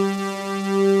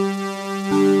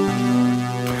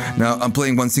 Now, I'm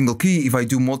playing one single key. If I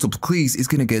do multiple keys, it's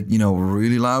gonna get, you know,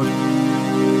 really loud.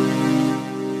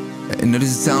 And notice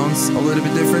it sounds a little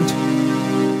bit different.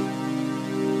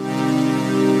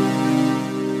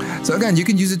 So again, you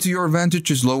can use it to your advantage.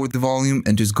 Just lower the volume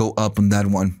and just go up on that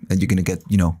one, and you're gonna get,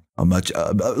 you know, a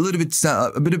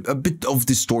bit of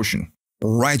distortion.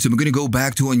 Alright, so we're gonna go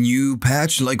back to a new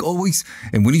patch like always,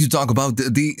 and we need to talk about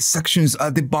the sections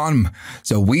at the bottom.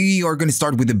 So we are gonna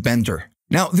start with the bender.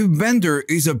 Now, the bender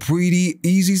is a pretty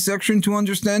easy section to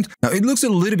understand. Now, it looks a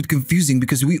little bit confusing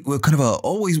because we kind of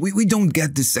we don't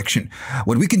get this section.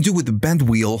 What we can do with the bend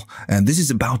wheel, and this is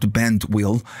about the bend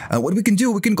wheel, what we can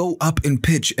do, we can go up in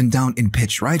pitch and down in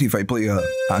pitch, right? If I play a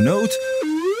note,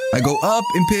 I go up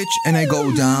in pitch and I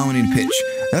go down in pitch.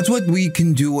 That's what we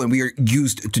can do and we are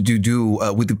used to do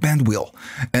with the bend wheel.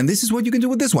 And this is what you can do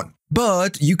with this one.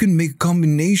 But you can make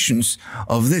combinations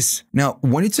of this. Now,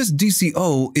 when it says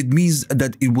DCO, it means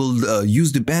that it will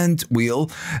use the bend wheel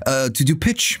to do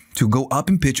pitch, to go up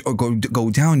in pitch or go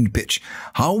down in pitch.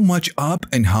 How much up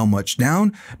and how much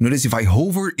down? Notice if I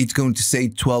hover, it's going to say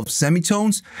 12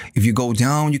 semitones. If you go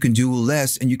down, you can do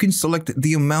less, and you can select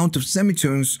the amount of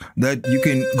semitones that you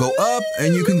can go up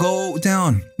and you can go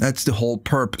down. That's the whole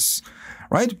purpose,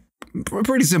 right?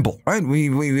 Pretty simple, right?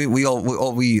 We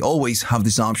always have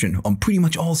this option on pretty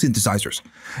much all synthesizers.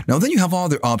 Now then you have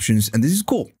other options, and this is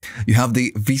cool. You have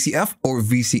the VCF or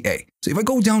VCA. So if I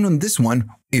go down on this one,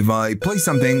 if I play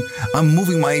something, I'm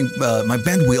moving my my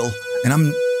bend wheel,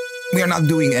 and we are not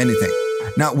doing anything.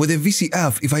 Now with the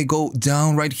VCF, if I go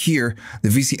down right here, the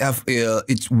VCF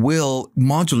it will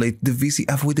modulate the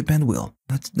VCF with the bend wheel.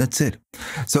 That's it.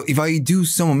 So if I do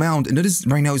some amount, and notice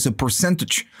right now it's a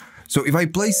percentage. So if I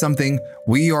play something,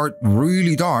 we are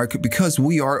really dark because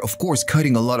we are, of course,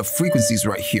 cutting a lot of frequencies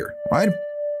right here, right?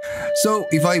 So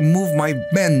if I move my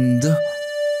bend,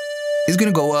 it's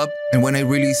gonna go up, and when I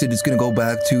release it, it's gonna go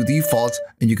back to default,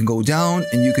 and you can go down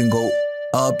and you can go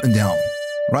up and down,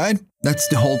 right? That's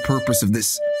the whole purpose of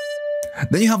this.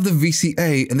 Then you have the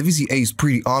VCA, and the VCA is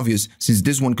pretty obvious. Since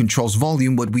this one controls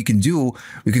volume, what we can do,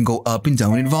 we can go up and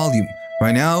down in volume.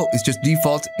 Right now, it's just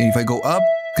default, and if I go up,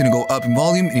 it's gonna go up in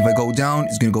volume, and if I go down,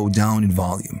 it's gonna go down in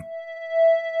volume.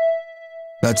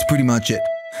 That's pretty much it.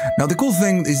 Now, the cool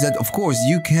thing is that, of course,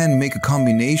 you can make a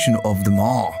combination of them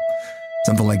all.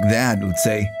 Something like that, let's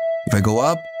say. If I go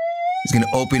up, it's gonna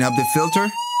open up the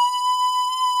filter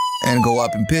and go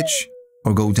up in pitch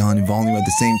or go down in volume at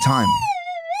the same time.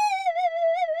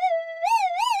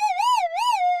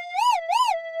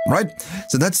 Right?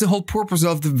 So that's the whole purpose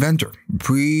of the bender.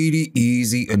 Pretty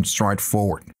easy and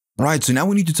straightforward. Right, so now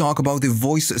we need to talk about the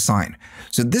voice sign.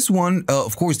 So this one,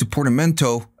 of course, the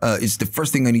Portamento is the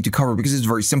first thing I need to cover because it's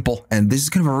very simple, and this is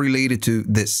kind of related to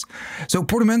this. So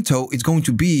Portamento is going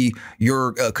to be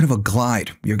your kind of a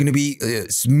glide. You're going to be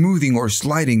smoothing or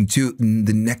sliding to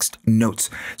the next notes.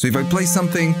 So if I play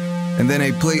something and then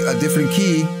I play a different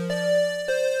key,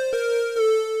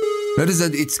 notice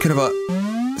that it's kind of a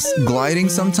gliding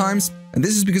sometimes. And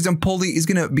this is because poly is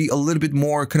going to be a little bit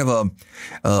more kind of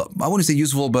I wouldn't say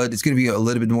useful, but it's going to be a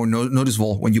little bit more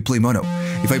noticeable when you play mono.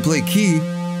 If I play a key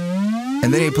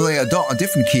and then I play a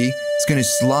different key, it's going to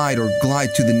slide or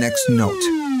glide to the next note.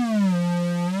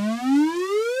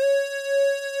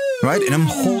 Right? And I'm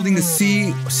holding a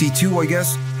C, C2, I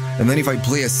guess. And then if I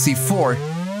play a C4,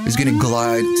 it's going to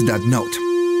glide to that note.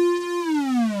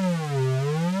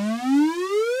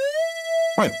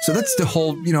 Right, so that's the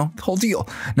whole, whole deal.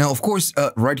 Now, of course,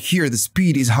 right here, the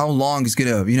speed is how long it's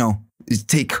gonna,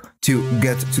 take to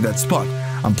get to that spot.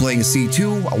 I'm playing a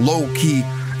C2, a low key,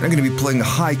 and I'm gonna be playing a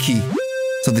high key.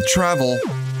 So the travel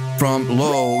from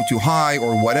low to high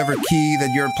or whatever key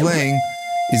that you're playing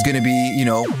is gonna be,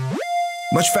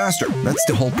 much faster. That's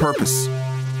the whole purpose.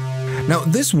 Now,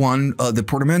 this one, the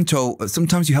Portamento,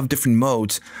 sometimes you have different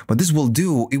modes, but this will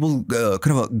do, it will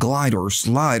kind of glide or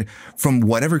slide from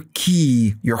whatever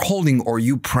key you're holding or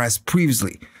you pressed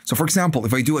previously. So, for example,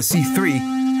 if I do a C3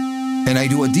 and I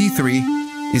do a D3,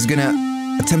 it's gonna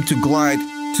attempt to glide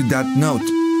to that note.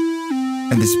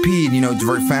 And the speed, it's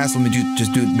very fast. Let me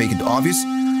just make it obvious.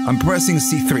 I'm pressing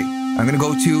C3. I'm gonna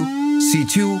go to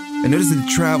C2, and notice that the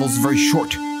travel is very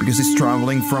short because it's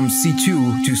traveling from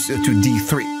C2 to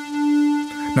D3.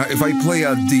 Now, if I play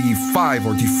a D5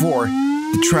 or D4,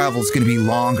 the travel is going to be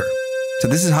longer. So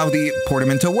this is how the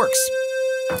Portamento works.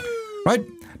 Right?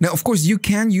 Now, of course, you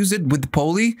can use it with the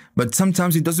poly, but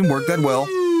sometimes it doesn't work that well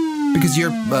because you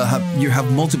have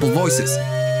multiple voices.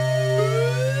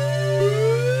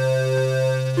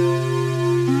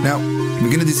 Now,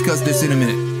 we're going to discuss this in a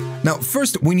minute. Now,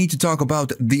 first, we need to talk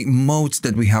about the modes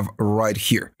that we have right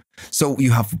here. So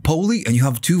you have poly and you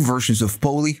have two versions of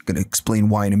poly. I'm going to explain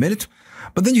why in a minute.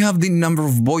 But then you have the number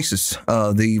of voices.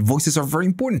 The voices are very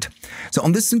important. So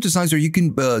on this synthesizer, you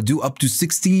can do up to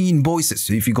 16 voices.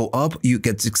 So if you go up, you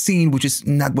get 16, which is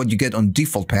not what you get on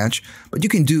default patch, but you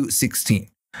can do 16.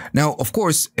 Now, of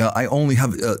course, I only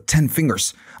have 10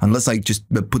 fingers. Unless I just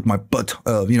put my butt,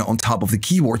 on top of the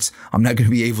keyboards, I'm not going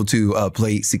to be able to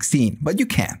play 16, but you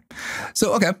can.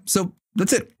 So, okay, so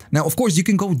that's it. Now, of course, you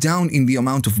can go down in the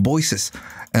amount of voices.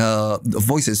 You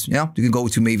can go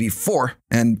to maybe 4,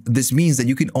 and this means that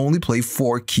you can only play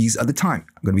 4 keys at a time.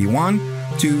 I'm going to be 1,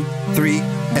 2, 3,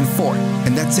 and 4,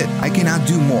 and that's it. I cannot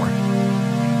do more.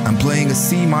 I'm playing a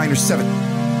C minor 7.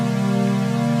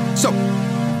 So,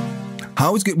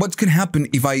 what can happen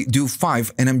if I do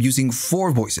 5 and I'm using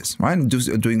 4 voices, right? I'm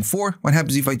doing 4. What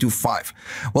happens if I do 5?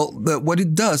 Well, what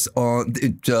it does,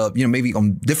 maybe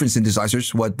on different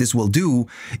synthesizers, what this will do,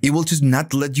 it will just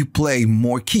not let you play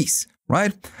more keys,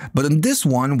 right? But on this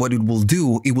one, what it will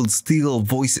do, it will steal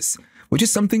voices, which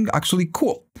is something actually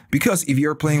cool. Because if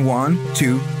you're playing 1,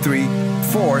 2, 3,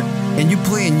 4, and you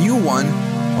play a new one,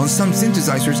 on some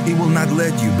synthesizers, it will not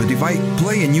let you. But if I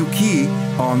play a new key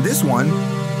on this one,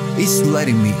 it's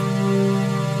letting me.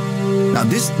 Now,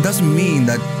 this doesn't mean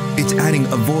that it's adding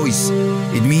a voice.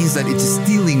 It means that it's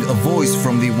stealing a voice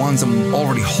from the ones I'm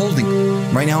already holding.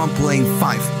 Right now, I'm playing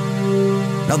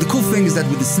 5. Now, the cool thing is that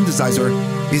with the synthesizer,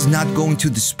 it's not going to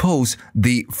dispose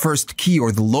the first key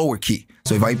or the lower key.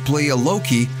 So if I play a low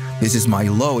key, this is my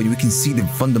low, and we can see the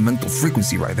fundamental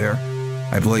frequency right there.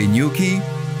 I play a new key.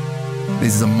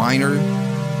 This is a minor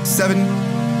 7.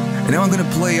 And now I'm going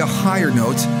to play a higher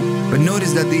note. But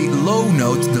notice that the low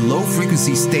note, the low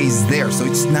frequency stays there, so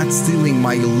it's not stealing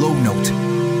my low note.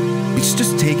 It's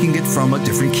just taking it from a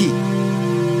different key,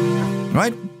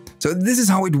 right? So this is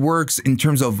how it works in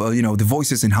terms of, the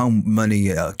voices and how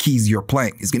many keys you're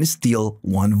playing. It's going to steal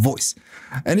one voice.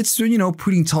 And it's,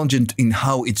 pretty intelligent in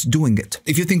how it's doing it.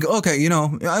 If you think, okay,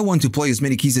 I want to play as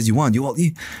many keys as you want.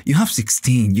 You have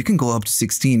 16. You can go up to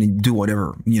 16 and do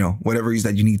whatever, whatever it is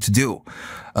that you need to do.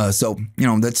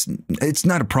 It's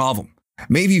not a problem.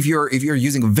 Maybe if you're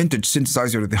using a vintage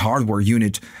synthesizer, the hardware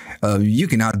unit, you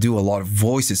cannot do a lot of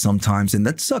voices sometimes, and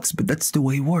that sucks, but that's the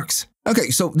way it works.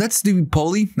 Okay, so that's the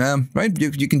poly, right?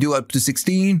 You can do up to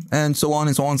 16 and so on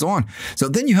and so on and so on. So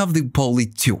then you have the poly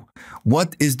 2.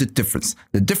 What is the difference?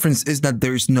 The difference is that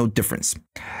there is no difference.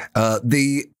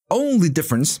 The only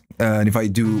difference, and if I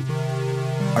do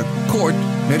a chord,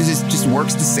 notice it just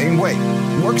works the same way.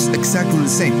 It works exactly the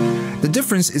same. The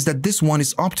difference is that this one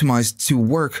is optimized to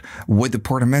work with the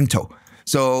Portamento.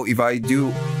 So if I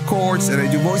do chords and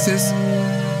I do voices,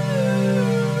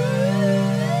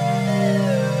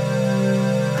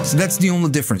 So that's the only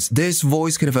difference. This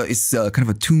voice is kind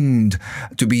of tuned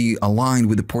to be aligned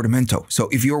with the Portamento. So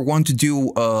if you want to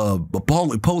do a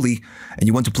poly and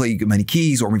you want to play many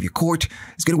keys or maybe a chord,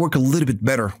 it's going to work a little bit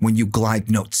better when you glide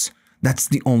notes. That's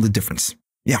the only difference.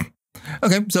 Yeah.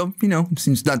 Okay, so,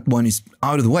 since that one is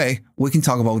out of the way, we can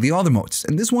talk about the other modes.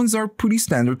 And these ones are pretty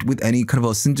standard with any kind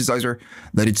of a synthesizer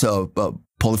that it's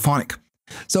polyphonic.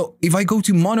 So if I go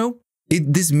to mono,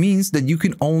 this means that you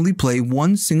can only play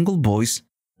one single voice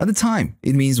at a time.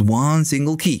 It means one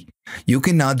single key. You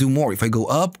cannot do more. If I go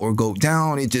up or go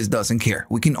down, it just doesn't care.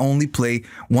 We can only play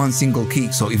one single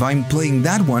key. So if I'm playing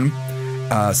that one,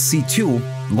 C2,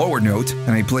 lower note,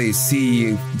 and I play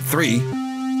C3,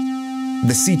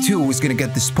 the C2 is going to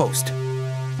get disposed.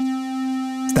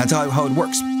 That's how it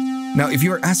works. Now, if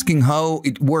you're asking how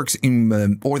it works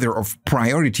in order of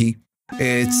priority,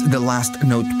 it's the last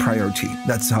note priority.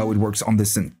 That's how it works on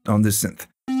this synth.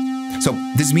 So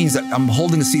this means that I'm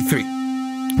holding a C3,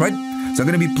 right? So I'm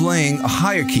going to be playing a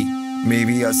higher key,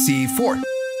 maybe a C4.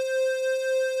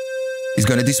 It's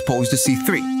going to dispose to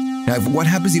C3. Now, what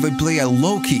happens if I play a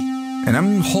low key? And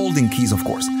I'm holding keys, of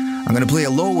course. I'm going to play a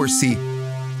lower C.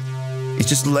 It's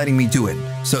just letting me do it.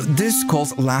 So this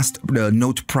calls last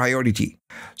note priority.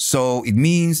 So it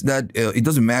means that it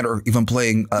doesn't matter if I'm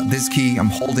playing this key I'm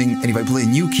holding, and if I play a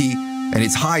new key and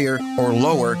it's higher or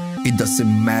lower, it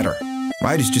doesn't matter,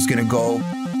 right? It's just gonna go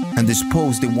and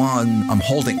dispose the one I'm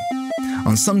holding.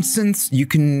 On some synths, you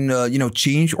can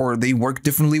change, or they work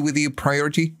differently with the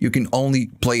priority. You can only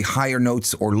play higher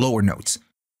notes or lower notes.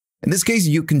 In this case,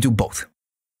 you can do both.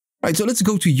 Right, so let's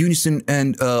go to unison,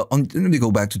 and let me go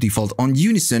back to default. On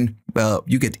unison,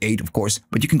 you get 8, of course,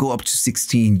 but you can go up to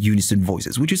 16 unison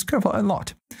voices, which is kind of a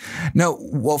lot. Now,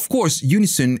 well, of course,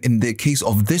 unison, in the case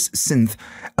of this synth,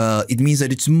 it means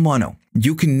that it's mono.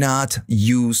 You cannot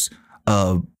use,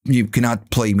 you cannot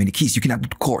play many keys. You cannot do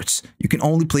chords. You can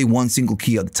only play one single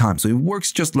key at a time. So it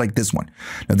works just like this one.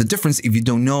 Now, the difference, if you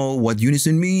don't know what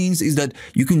unison means, is that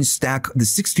you can stack the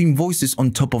 16 voices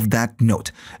on top of that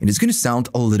note, and it's going to sound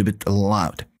a little bit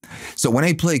loud. So when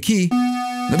I play a key,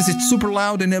 notice it's super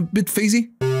loud and a bit phasey.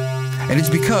 And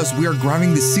it's because we are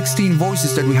grabbing the 16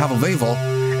 voices that we have available,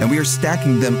 and we are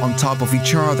stacking them on top of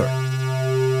each other.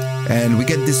 And we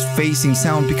get this phasing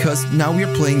sound because now we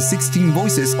are playing 16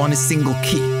 voices on a single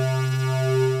key.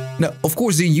 Now, of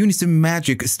course, the unison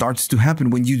magic starts to happen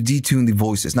when you detune the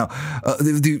voices. Now,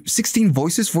 the 16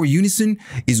 voices for unison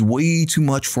is way too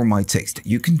much for my taste.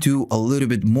 You can do a little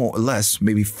bit more or less,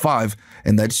 maybe 5,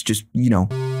 and that's just,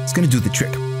 it's gonna do the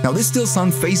trick. Now, this still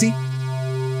sounds phasey.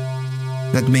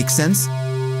 That makes sense.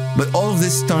 But all of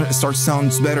this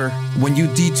sounds better when you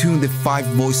detune the 5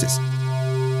 voices.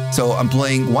 So I'm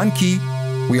playing one key,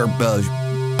 we are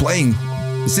playing,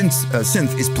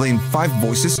 synth is playing 5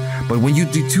 voices, but when you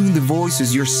detune the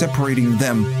voices, you're separating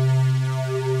them.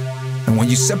 And when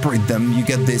you separate them, you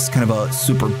get this kind of a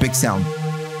super big sound.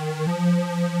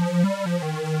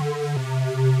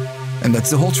 And that's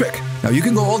the whole trick. Now you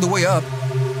can go all the way up,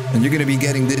 and you're gonna be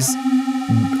getting this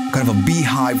kind of a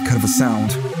beehive kind of a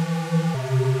sound.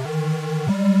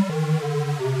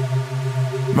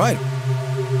 Right.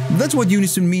 That's what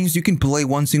unison means. You can play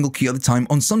one single key at a time.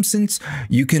 On some synths,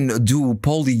 you can do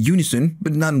poly unison,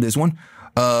 but not in this one.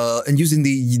 And using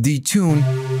the detune,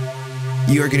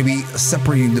 you are going to be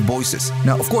separating the voices.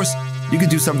 Now, of course, you can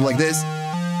do something like this.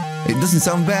 It doesn't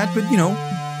sound bad, but,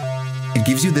 it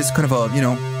gives you this kind of a,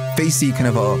 phasey kind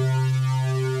of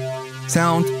a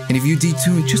sound. And if you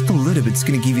detune just a little bit, it's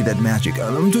going to give you that magic.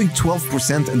 I'm doing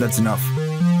 12%, and that's enough.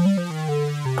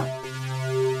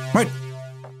 Right.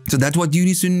 So that's what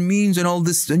unison means, and all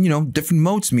this, different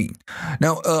modes mean.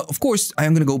 Now, of course, I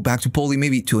am going to go back to poly,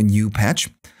 maybe to a new patch,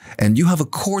 and you have a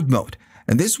chord mode.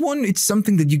 And this one, it's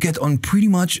something that you get on pretty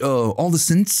much all the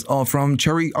synths from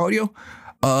Cherry Audio.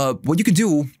 What you can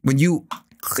do when you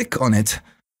click on it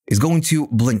is going to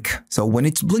blink. So when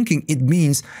it's blinking, it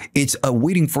means it's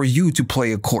waiting for you to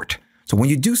play a chord. So when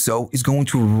you do so, it's going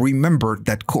to remember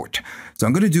that chord. So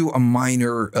I'm going to do a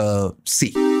minor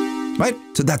C, right?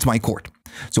 So that's my chord.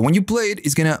 So when you play it,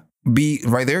 it's gonna be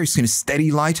right there. It's gonna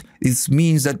steady light. This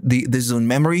means that this is on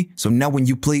memory. So now when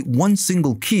you play one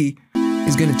single key,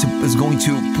 it's going to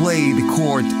play the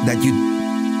chord that you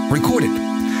recorded.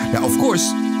 Now, of course,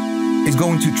 it's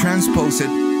going to transpose it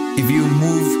if you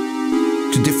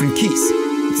move to different keys.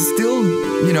 It's still,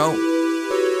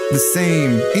 the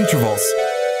same intervals.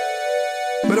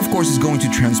 But of course, it's going to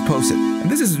transpose it. And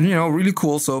this is, really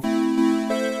cool. So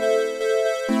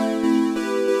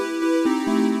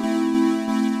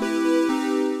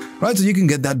right, so you can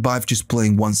get that by just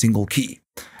playing one single key.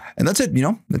 And that's it,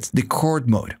 that's the chord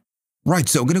mode. Right,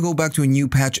 so I'm going to go back to a new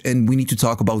patch and we need to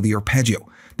talk about the arpeggio.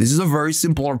 This is a very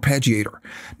simple arpeggiator.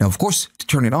 Now, of course, to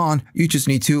turn it on, you just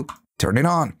need to turn it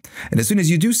on. And as soon as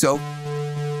you do so,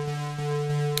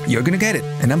 you're going to get it.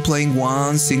 And I'm playing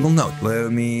one single note.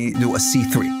 Let me do a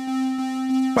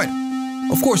C3. Right,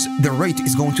 of course, the rate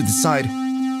is going to decide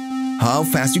how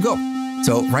fast you go.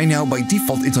 So right now, by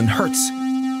default, it's on hertz.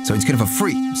 So it's kind of a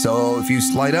free. So if you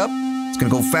slide up, it's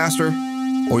going to go faster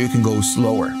or you can go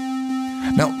slower.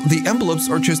 Now, the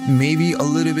envelopes are just maybe a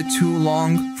little bit too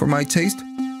long for my taste.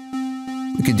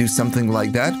 We could do something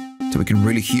like that so we can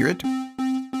really hear it.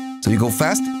 So you go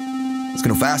fast, it's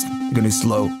going to go fast. You're going to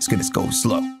slow, it's going to go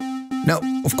slow. Now,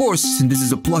 of course, since this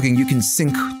is a plugin, you can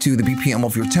sync to the BPM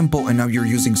of your tempo and now you're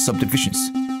using subdivisions.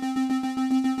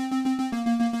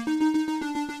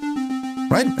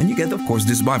 Right? And you get, of course,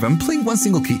 this vibe. I'm playing one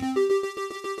single key.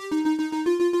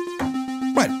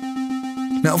 Right.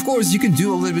 Now, of course, you can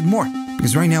do a little bit more.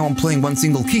 Because right now I'm playing one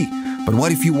single key, but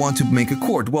what if you want to make a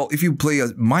chord? Well, if you play a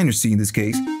minor C in this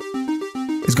case,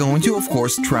 it's going to, of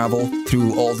course, travel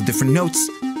through all the different notes,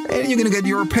 and you're gonna get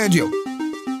your arpeggio.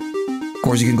 Of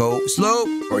course, you can go slow,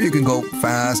 or you can go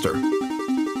faster.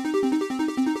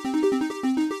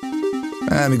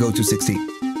 And we go to 16.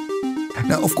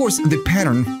 Now, of course, the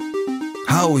pattern,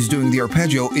 how it's doing the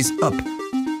arpeggio is up.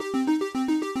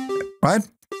 Right?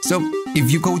 So,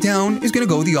 if you go down, it's gonna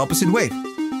go the opposite way.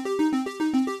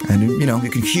 And, you know, you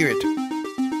can hear it.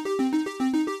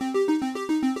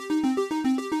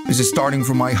 This is starting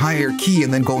from my higher key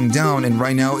and then going down, and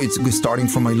right now it's starting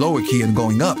from my lower key and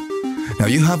going up. Now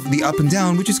you have the up and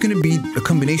down, which is going to be a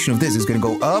combination of this. It's going to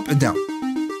go up and down.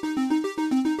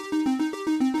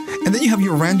 And then you have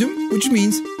your random, which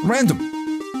means random.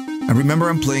 And remember,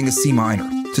 I'm playing a C minor,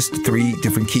 just 3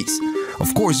 different keys.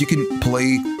 Of course, you can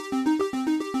play...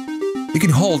 You can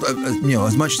hold, you know,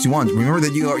 as much as you want. Remember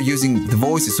that you are using the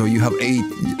voices, so you have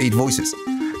 8 voices.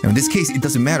 Now, in this case, it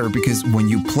doesn't matter because when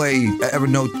you play, every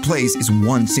note plays is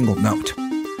one single note.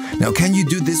 Now, can you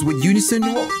do this with unison?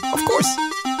 Well, of course.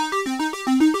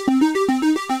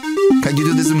 Can you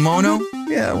do this in mono?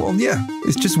 Yeah, well, yeah.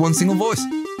 It's just one single voice.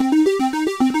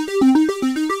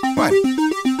 Right.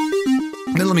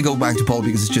 Then let me go back to Paul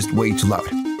because it's just way too loud.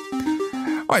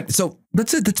 Alright, so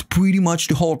that's it. That's pretty much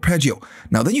the whole arpeggio.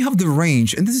 Now then you have the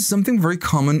range, and this is something very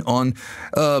common on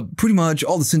pretty much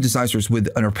all the synthesizers with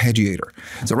an arpeggiator.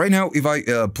 So right now, if I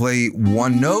play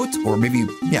one note, or maybe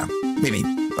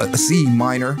a C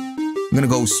minor, I'm gonna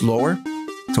go slower,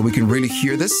 so we can really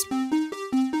hear this.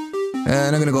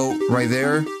 And I'm gonna go right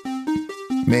there,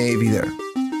 maybe there.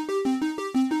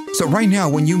 So right now,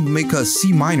 when you make a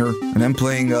C minor, and I'm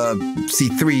playing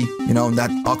C3, you know,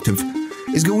 that octave,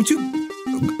 is going to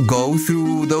go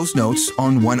through those notes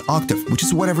on one octave, which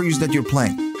is whatever it is that you're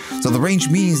playing. So the range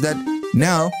means that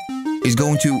now it's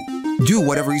going to do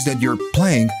whatever it is that you're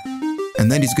playing,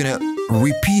 and then it's going to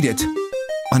repeat it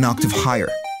an octave higher.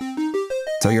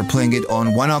 So you're playing it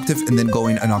on one octave and then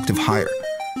going an octave higher.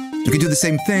 You can do the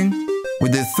same thing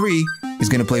with the 3. It's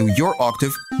going to play with your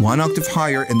octave, one octave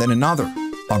higher, and then another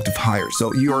octave higher.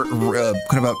 So you're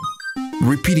kind of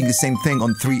repeating the same thing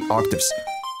on 3 octaves.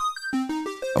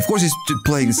 Of course, it's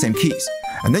playing the same keys.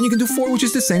 And then you can do 4, which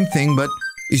is the same thing, but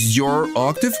it's your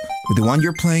octave with the one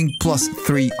you're playing plus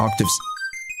 3 octaves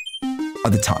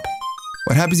at the top.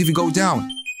 What happens if you go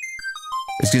down?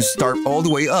 It's going to start all the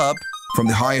way up from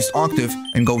the highest octave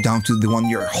and go down to the one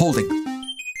you're holding.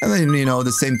 And then, you know,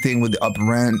 the same thing with the up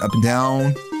and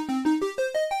down.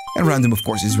 And random, of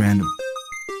course, is random.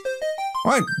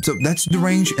 Alright, so that's the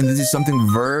range, and this is something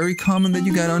very common that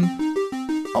you get on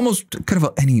almost kind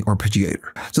of any arpeggiator.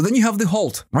 So then you have the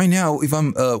hold. Right now, if I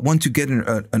want to get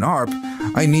an arp,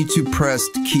 I need to press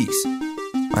the keys.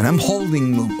 And I'm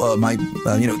holding my,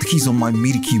 the keys on my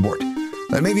MIDI keyboard.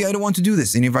 But maybe I don't want to do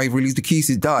this, and if I release the keys,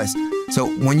 it dies. So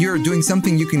when you're doing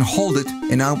something, you can hold it,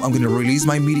 and now I'm going to release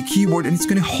my MIDI keyboard, and it's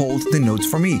going to hold the notes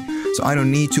for me. So I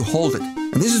don't need to hold it.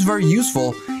 And this is very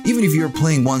useful, even if you're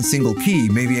playing one single key.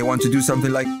 Maybe I want to do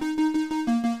something like...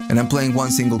 And I'm playing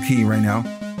one single key right now.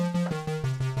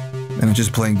 And I'm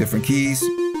just playing different keys.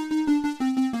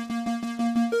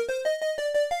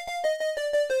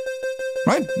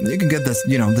 Right? You can get this,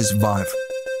 you know, this vibe.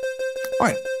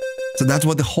 Alright. So that's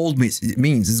what the hold means. It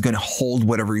means it's going to hold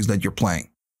whatever it is that you're playing.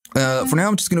 For now,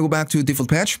 I'm just going to go back to a default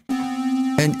patch.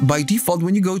 And by default,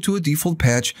 when you go to a default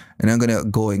patch, and I'm going to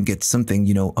go and get something,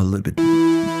 you know, a little bit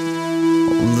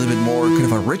more kind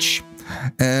of a rich.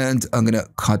 And I'm going to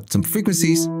cut some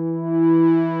frequencies.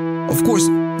 Of course,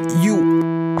 you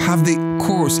have the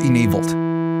chorus enabled,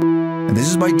 and this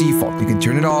is by default. You can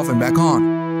turn it off and back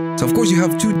on. So of course you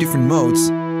have 2 different modes.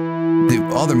 The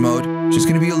other mode It's just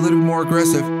going to be a little bit more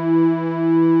aggressive.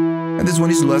 And this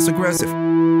one is less aggressive.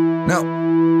 Now,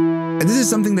 and this is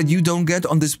something that you don't get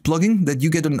on this plugin, that you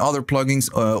get on other plugins,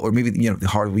 or maybe, you know, the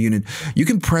hardware unit. You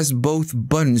can press both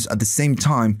buttons at the same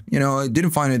time. You know, I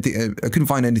couldn't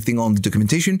find anything on the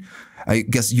documentation. I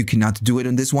guess you cannot do it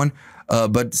on this one.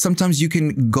 But sometimes you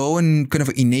can go and kind of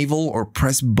enable or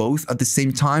press both at the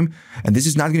same time. And this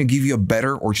is not going to give you a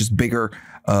better or just bigger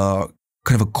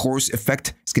kind of a coarse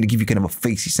effect. It's going to give you kind of a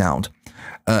facey sound.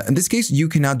 In this case, you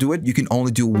cannot do it. You can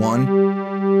only do 1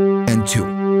 and 2.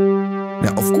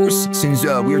 Now, of course, since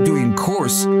we are doing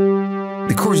coarse,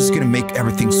 the coarse is going to make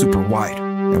everything super wide.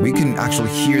 And we can actually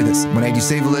hear this. When I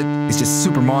disable it, it's just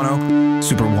super mono,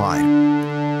 super wide.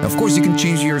 Now, of course, you can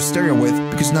change your stereo width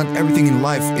because not everything in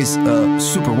life is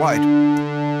super wide.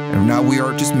 And now we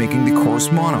are just making the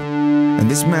coarse mono. And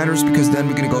this matters because then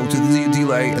we're going to go to the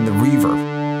delay and the reverb.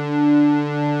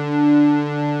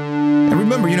 And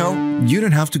remember, you know, you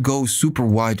don't have to go super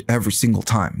wide every single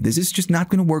time. This is just not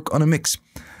going to work on a mix.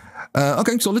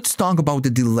 Okay, so let's talk about the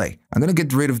delay. I'm going to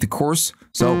get rid of the coarse.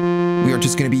 So we are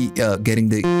just going to be getting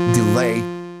the delay.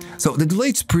 So the delay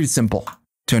is pretty simple.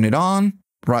 Turn it on,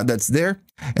 right, that's there.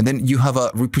 And then you have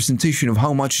a representation of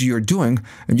how much you're doing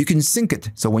and you can sync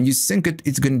it. So when you sync it,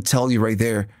 it's going to tell you right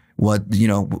there what, you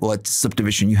know, what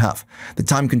subdivision you have. The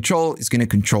time control is going to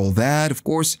control that, of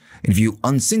course. And if you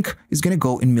unsync, it's going to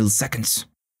go in milliseconds,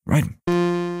 right?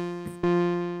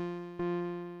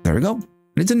 There we go.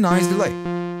 It's a nice delay.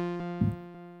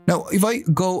 Now, if I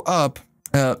go up,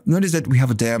 notice that we have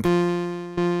a damp.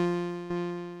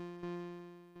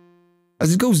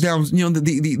 As it goes down, you know,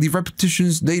 the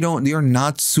repetitions, they are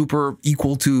not super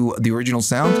equal to the original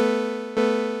sound.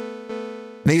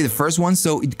 Maybe the first one,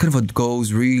 so it kind of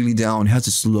goes really down, it has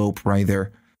a slope right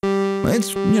there. But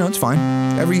it's, you know, it's fine.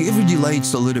 Every delay,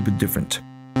 it's a little bit different.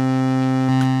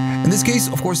 In this case,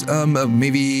 of course,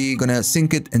 maybe gonna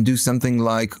sync it and do something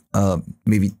like,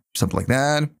 maybe something like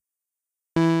that.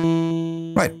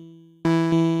 Right.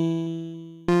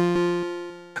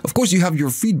 Of course, you have your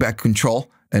feedback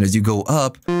control, and as you go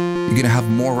up, you're gonna have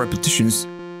more repetitions.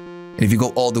 And if you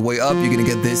go all the way up, you're gonna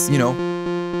get this, you know,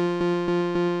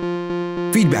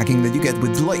 feedbacking that you get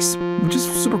with delays, which is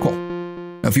super cool.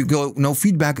 Now, if you go no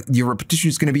feedback, your repetition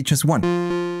is gonna be just 1,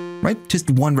 right? Just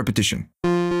 1 repetition.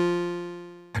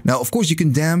 Now, of course, you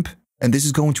can damp, and this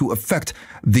is going to affect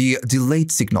the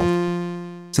delayed signal.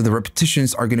 So the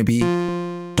repetitions are gonna be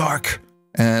dark.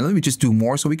 And let me just do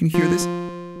more so we can hear this.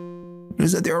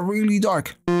 Notice that they are really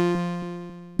dark.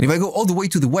 And if I go all the way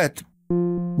to the wet,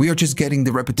 we are just getting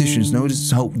the repetitions. Notice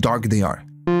how dark they are.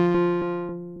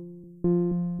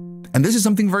 And this is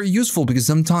something very useful because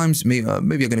sometimes, maybe I'm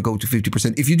going to go to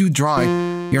 50%. If you do dry,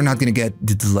 you're not going to get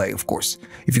the delay, of course.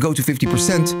 If you go to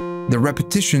 50%, the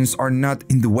repetitions are not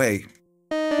in the way.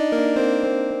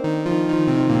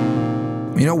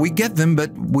 You know, we get them,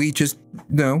 but we just,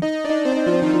 no.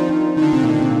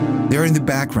 They're in the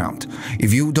background.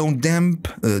 If you don't damp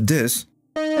this,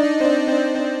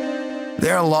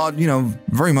 they're a lot, you know,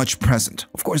 very much present.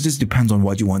 Of course, this depends on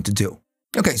what you want to do.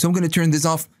 Okay, so I'm going to turn this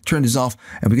off,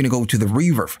 and we're going to go to the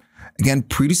reverb. Again,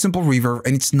 pretty simple reverb,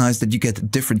 and it's nice that you get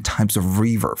different types of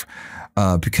reverb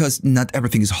because not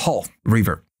everything is Hall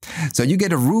reverb. So you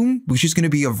get a room, which is going to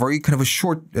be a very kind of a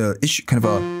short-ish kind of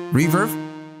a reverb.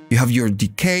 You have your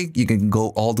decay, you can go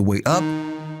all the way up,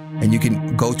 and you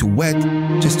can go to wet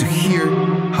just to hear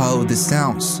how this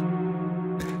sounds.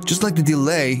 Just like the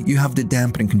delay, you have the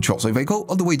dampening control. So if I go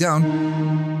all the way down,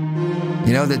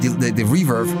 you know, the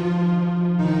reverb,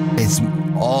 it's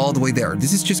all the way there.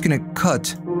 This is just going to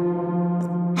cut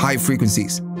high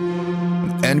frequencies.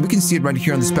 And we can see it right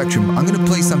here on the spectrum. I'm going to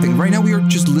play something. Right now we are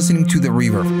just listening to the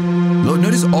reverb.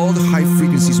 Notice all the high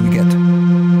frequencies we get.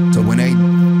 So when I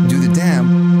do the damp,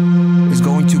 it's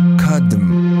going to cut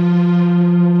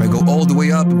them. If I go all the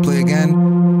way up and play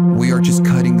again, we are just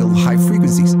cutting the high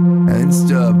frequencies. And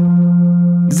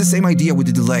it's the same idea with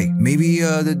the delay. Maybe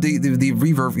the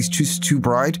reverb is just too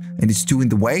bright and it's too in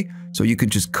the way. So you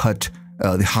could just cut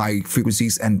the high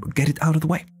frequencies and get it out of the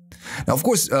way. Now, of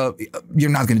course, you're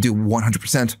not going to do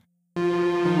 100%.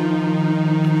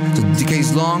 So the decay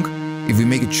is long. If we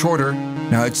make it shorter,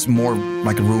 now it's more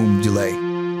like a room delay.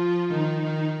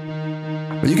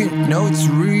 But you can, you know, it's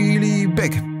really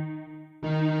big.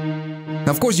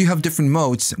 Now, of course, you have different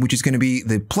modes, which is going to be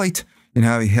the plate. You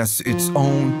know, it has its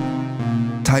own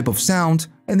type of sound.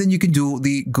 And then you can do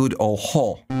the good old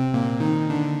Hall.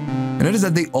 And notice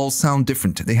that they all sound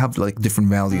different. They have like different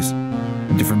values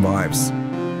and different vibes.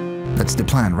 That's the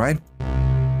plan, right?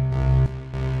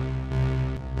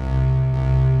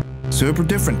 Super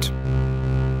different.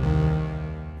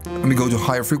 Let me go to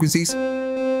higher frequencies.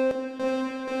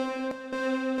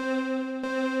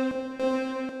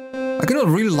 I kind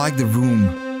of really like the room.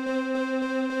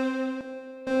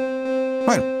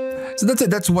 Right. So that's it.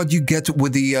 That's what you get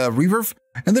with the reverb.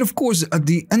 And then, of course, at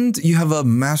the end, you have a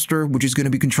master, which is going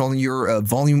to be controlling your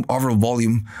volume, overall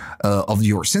volume of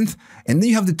your synth. And then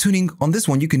you have the tuning. On this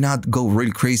one, you cannot go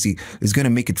really crazy. It's going to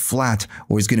make it flat,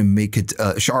 or it's going to make it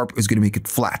sharp, or it's going to make it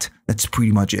flat. That's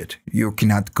pretty much it. You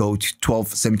cannot go to 12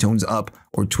 semitones up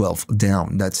or 12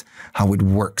 down. That's how it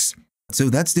works. So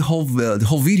that's the whole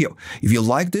video. If you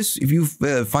like this, if you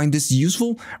find this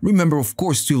useful, remember, of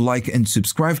course, to like and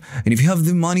subscribe. And if you have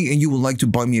the money and you would like to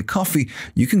buy me a coffee,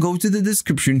 you can go to the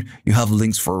description. You have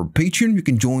links for Patreon. You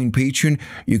can join Patreon.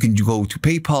 You can go to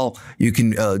PayPal. You can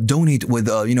donate with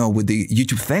with the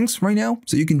YouTube thanks right now.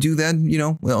 So you can do that,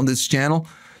 on this channel.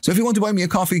 So if you want to buy me a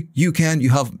coffee, you can.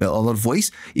 You have a lot of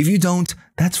ways. If you don't,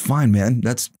 that's fine, man.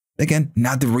 That's, again,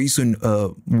 not the reason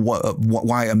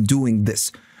why I'm doing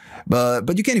this.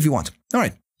 But you can if you want. All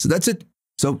right, so that's it.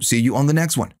 So see you on the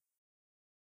next one.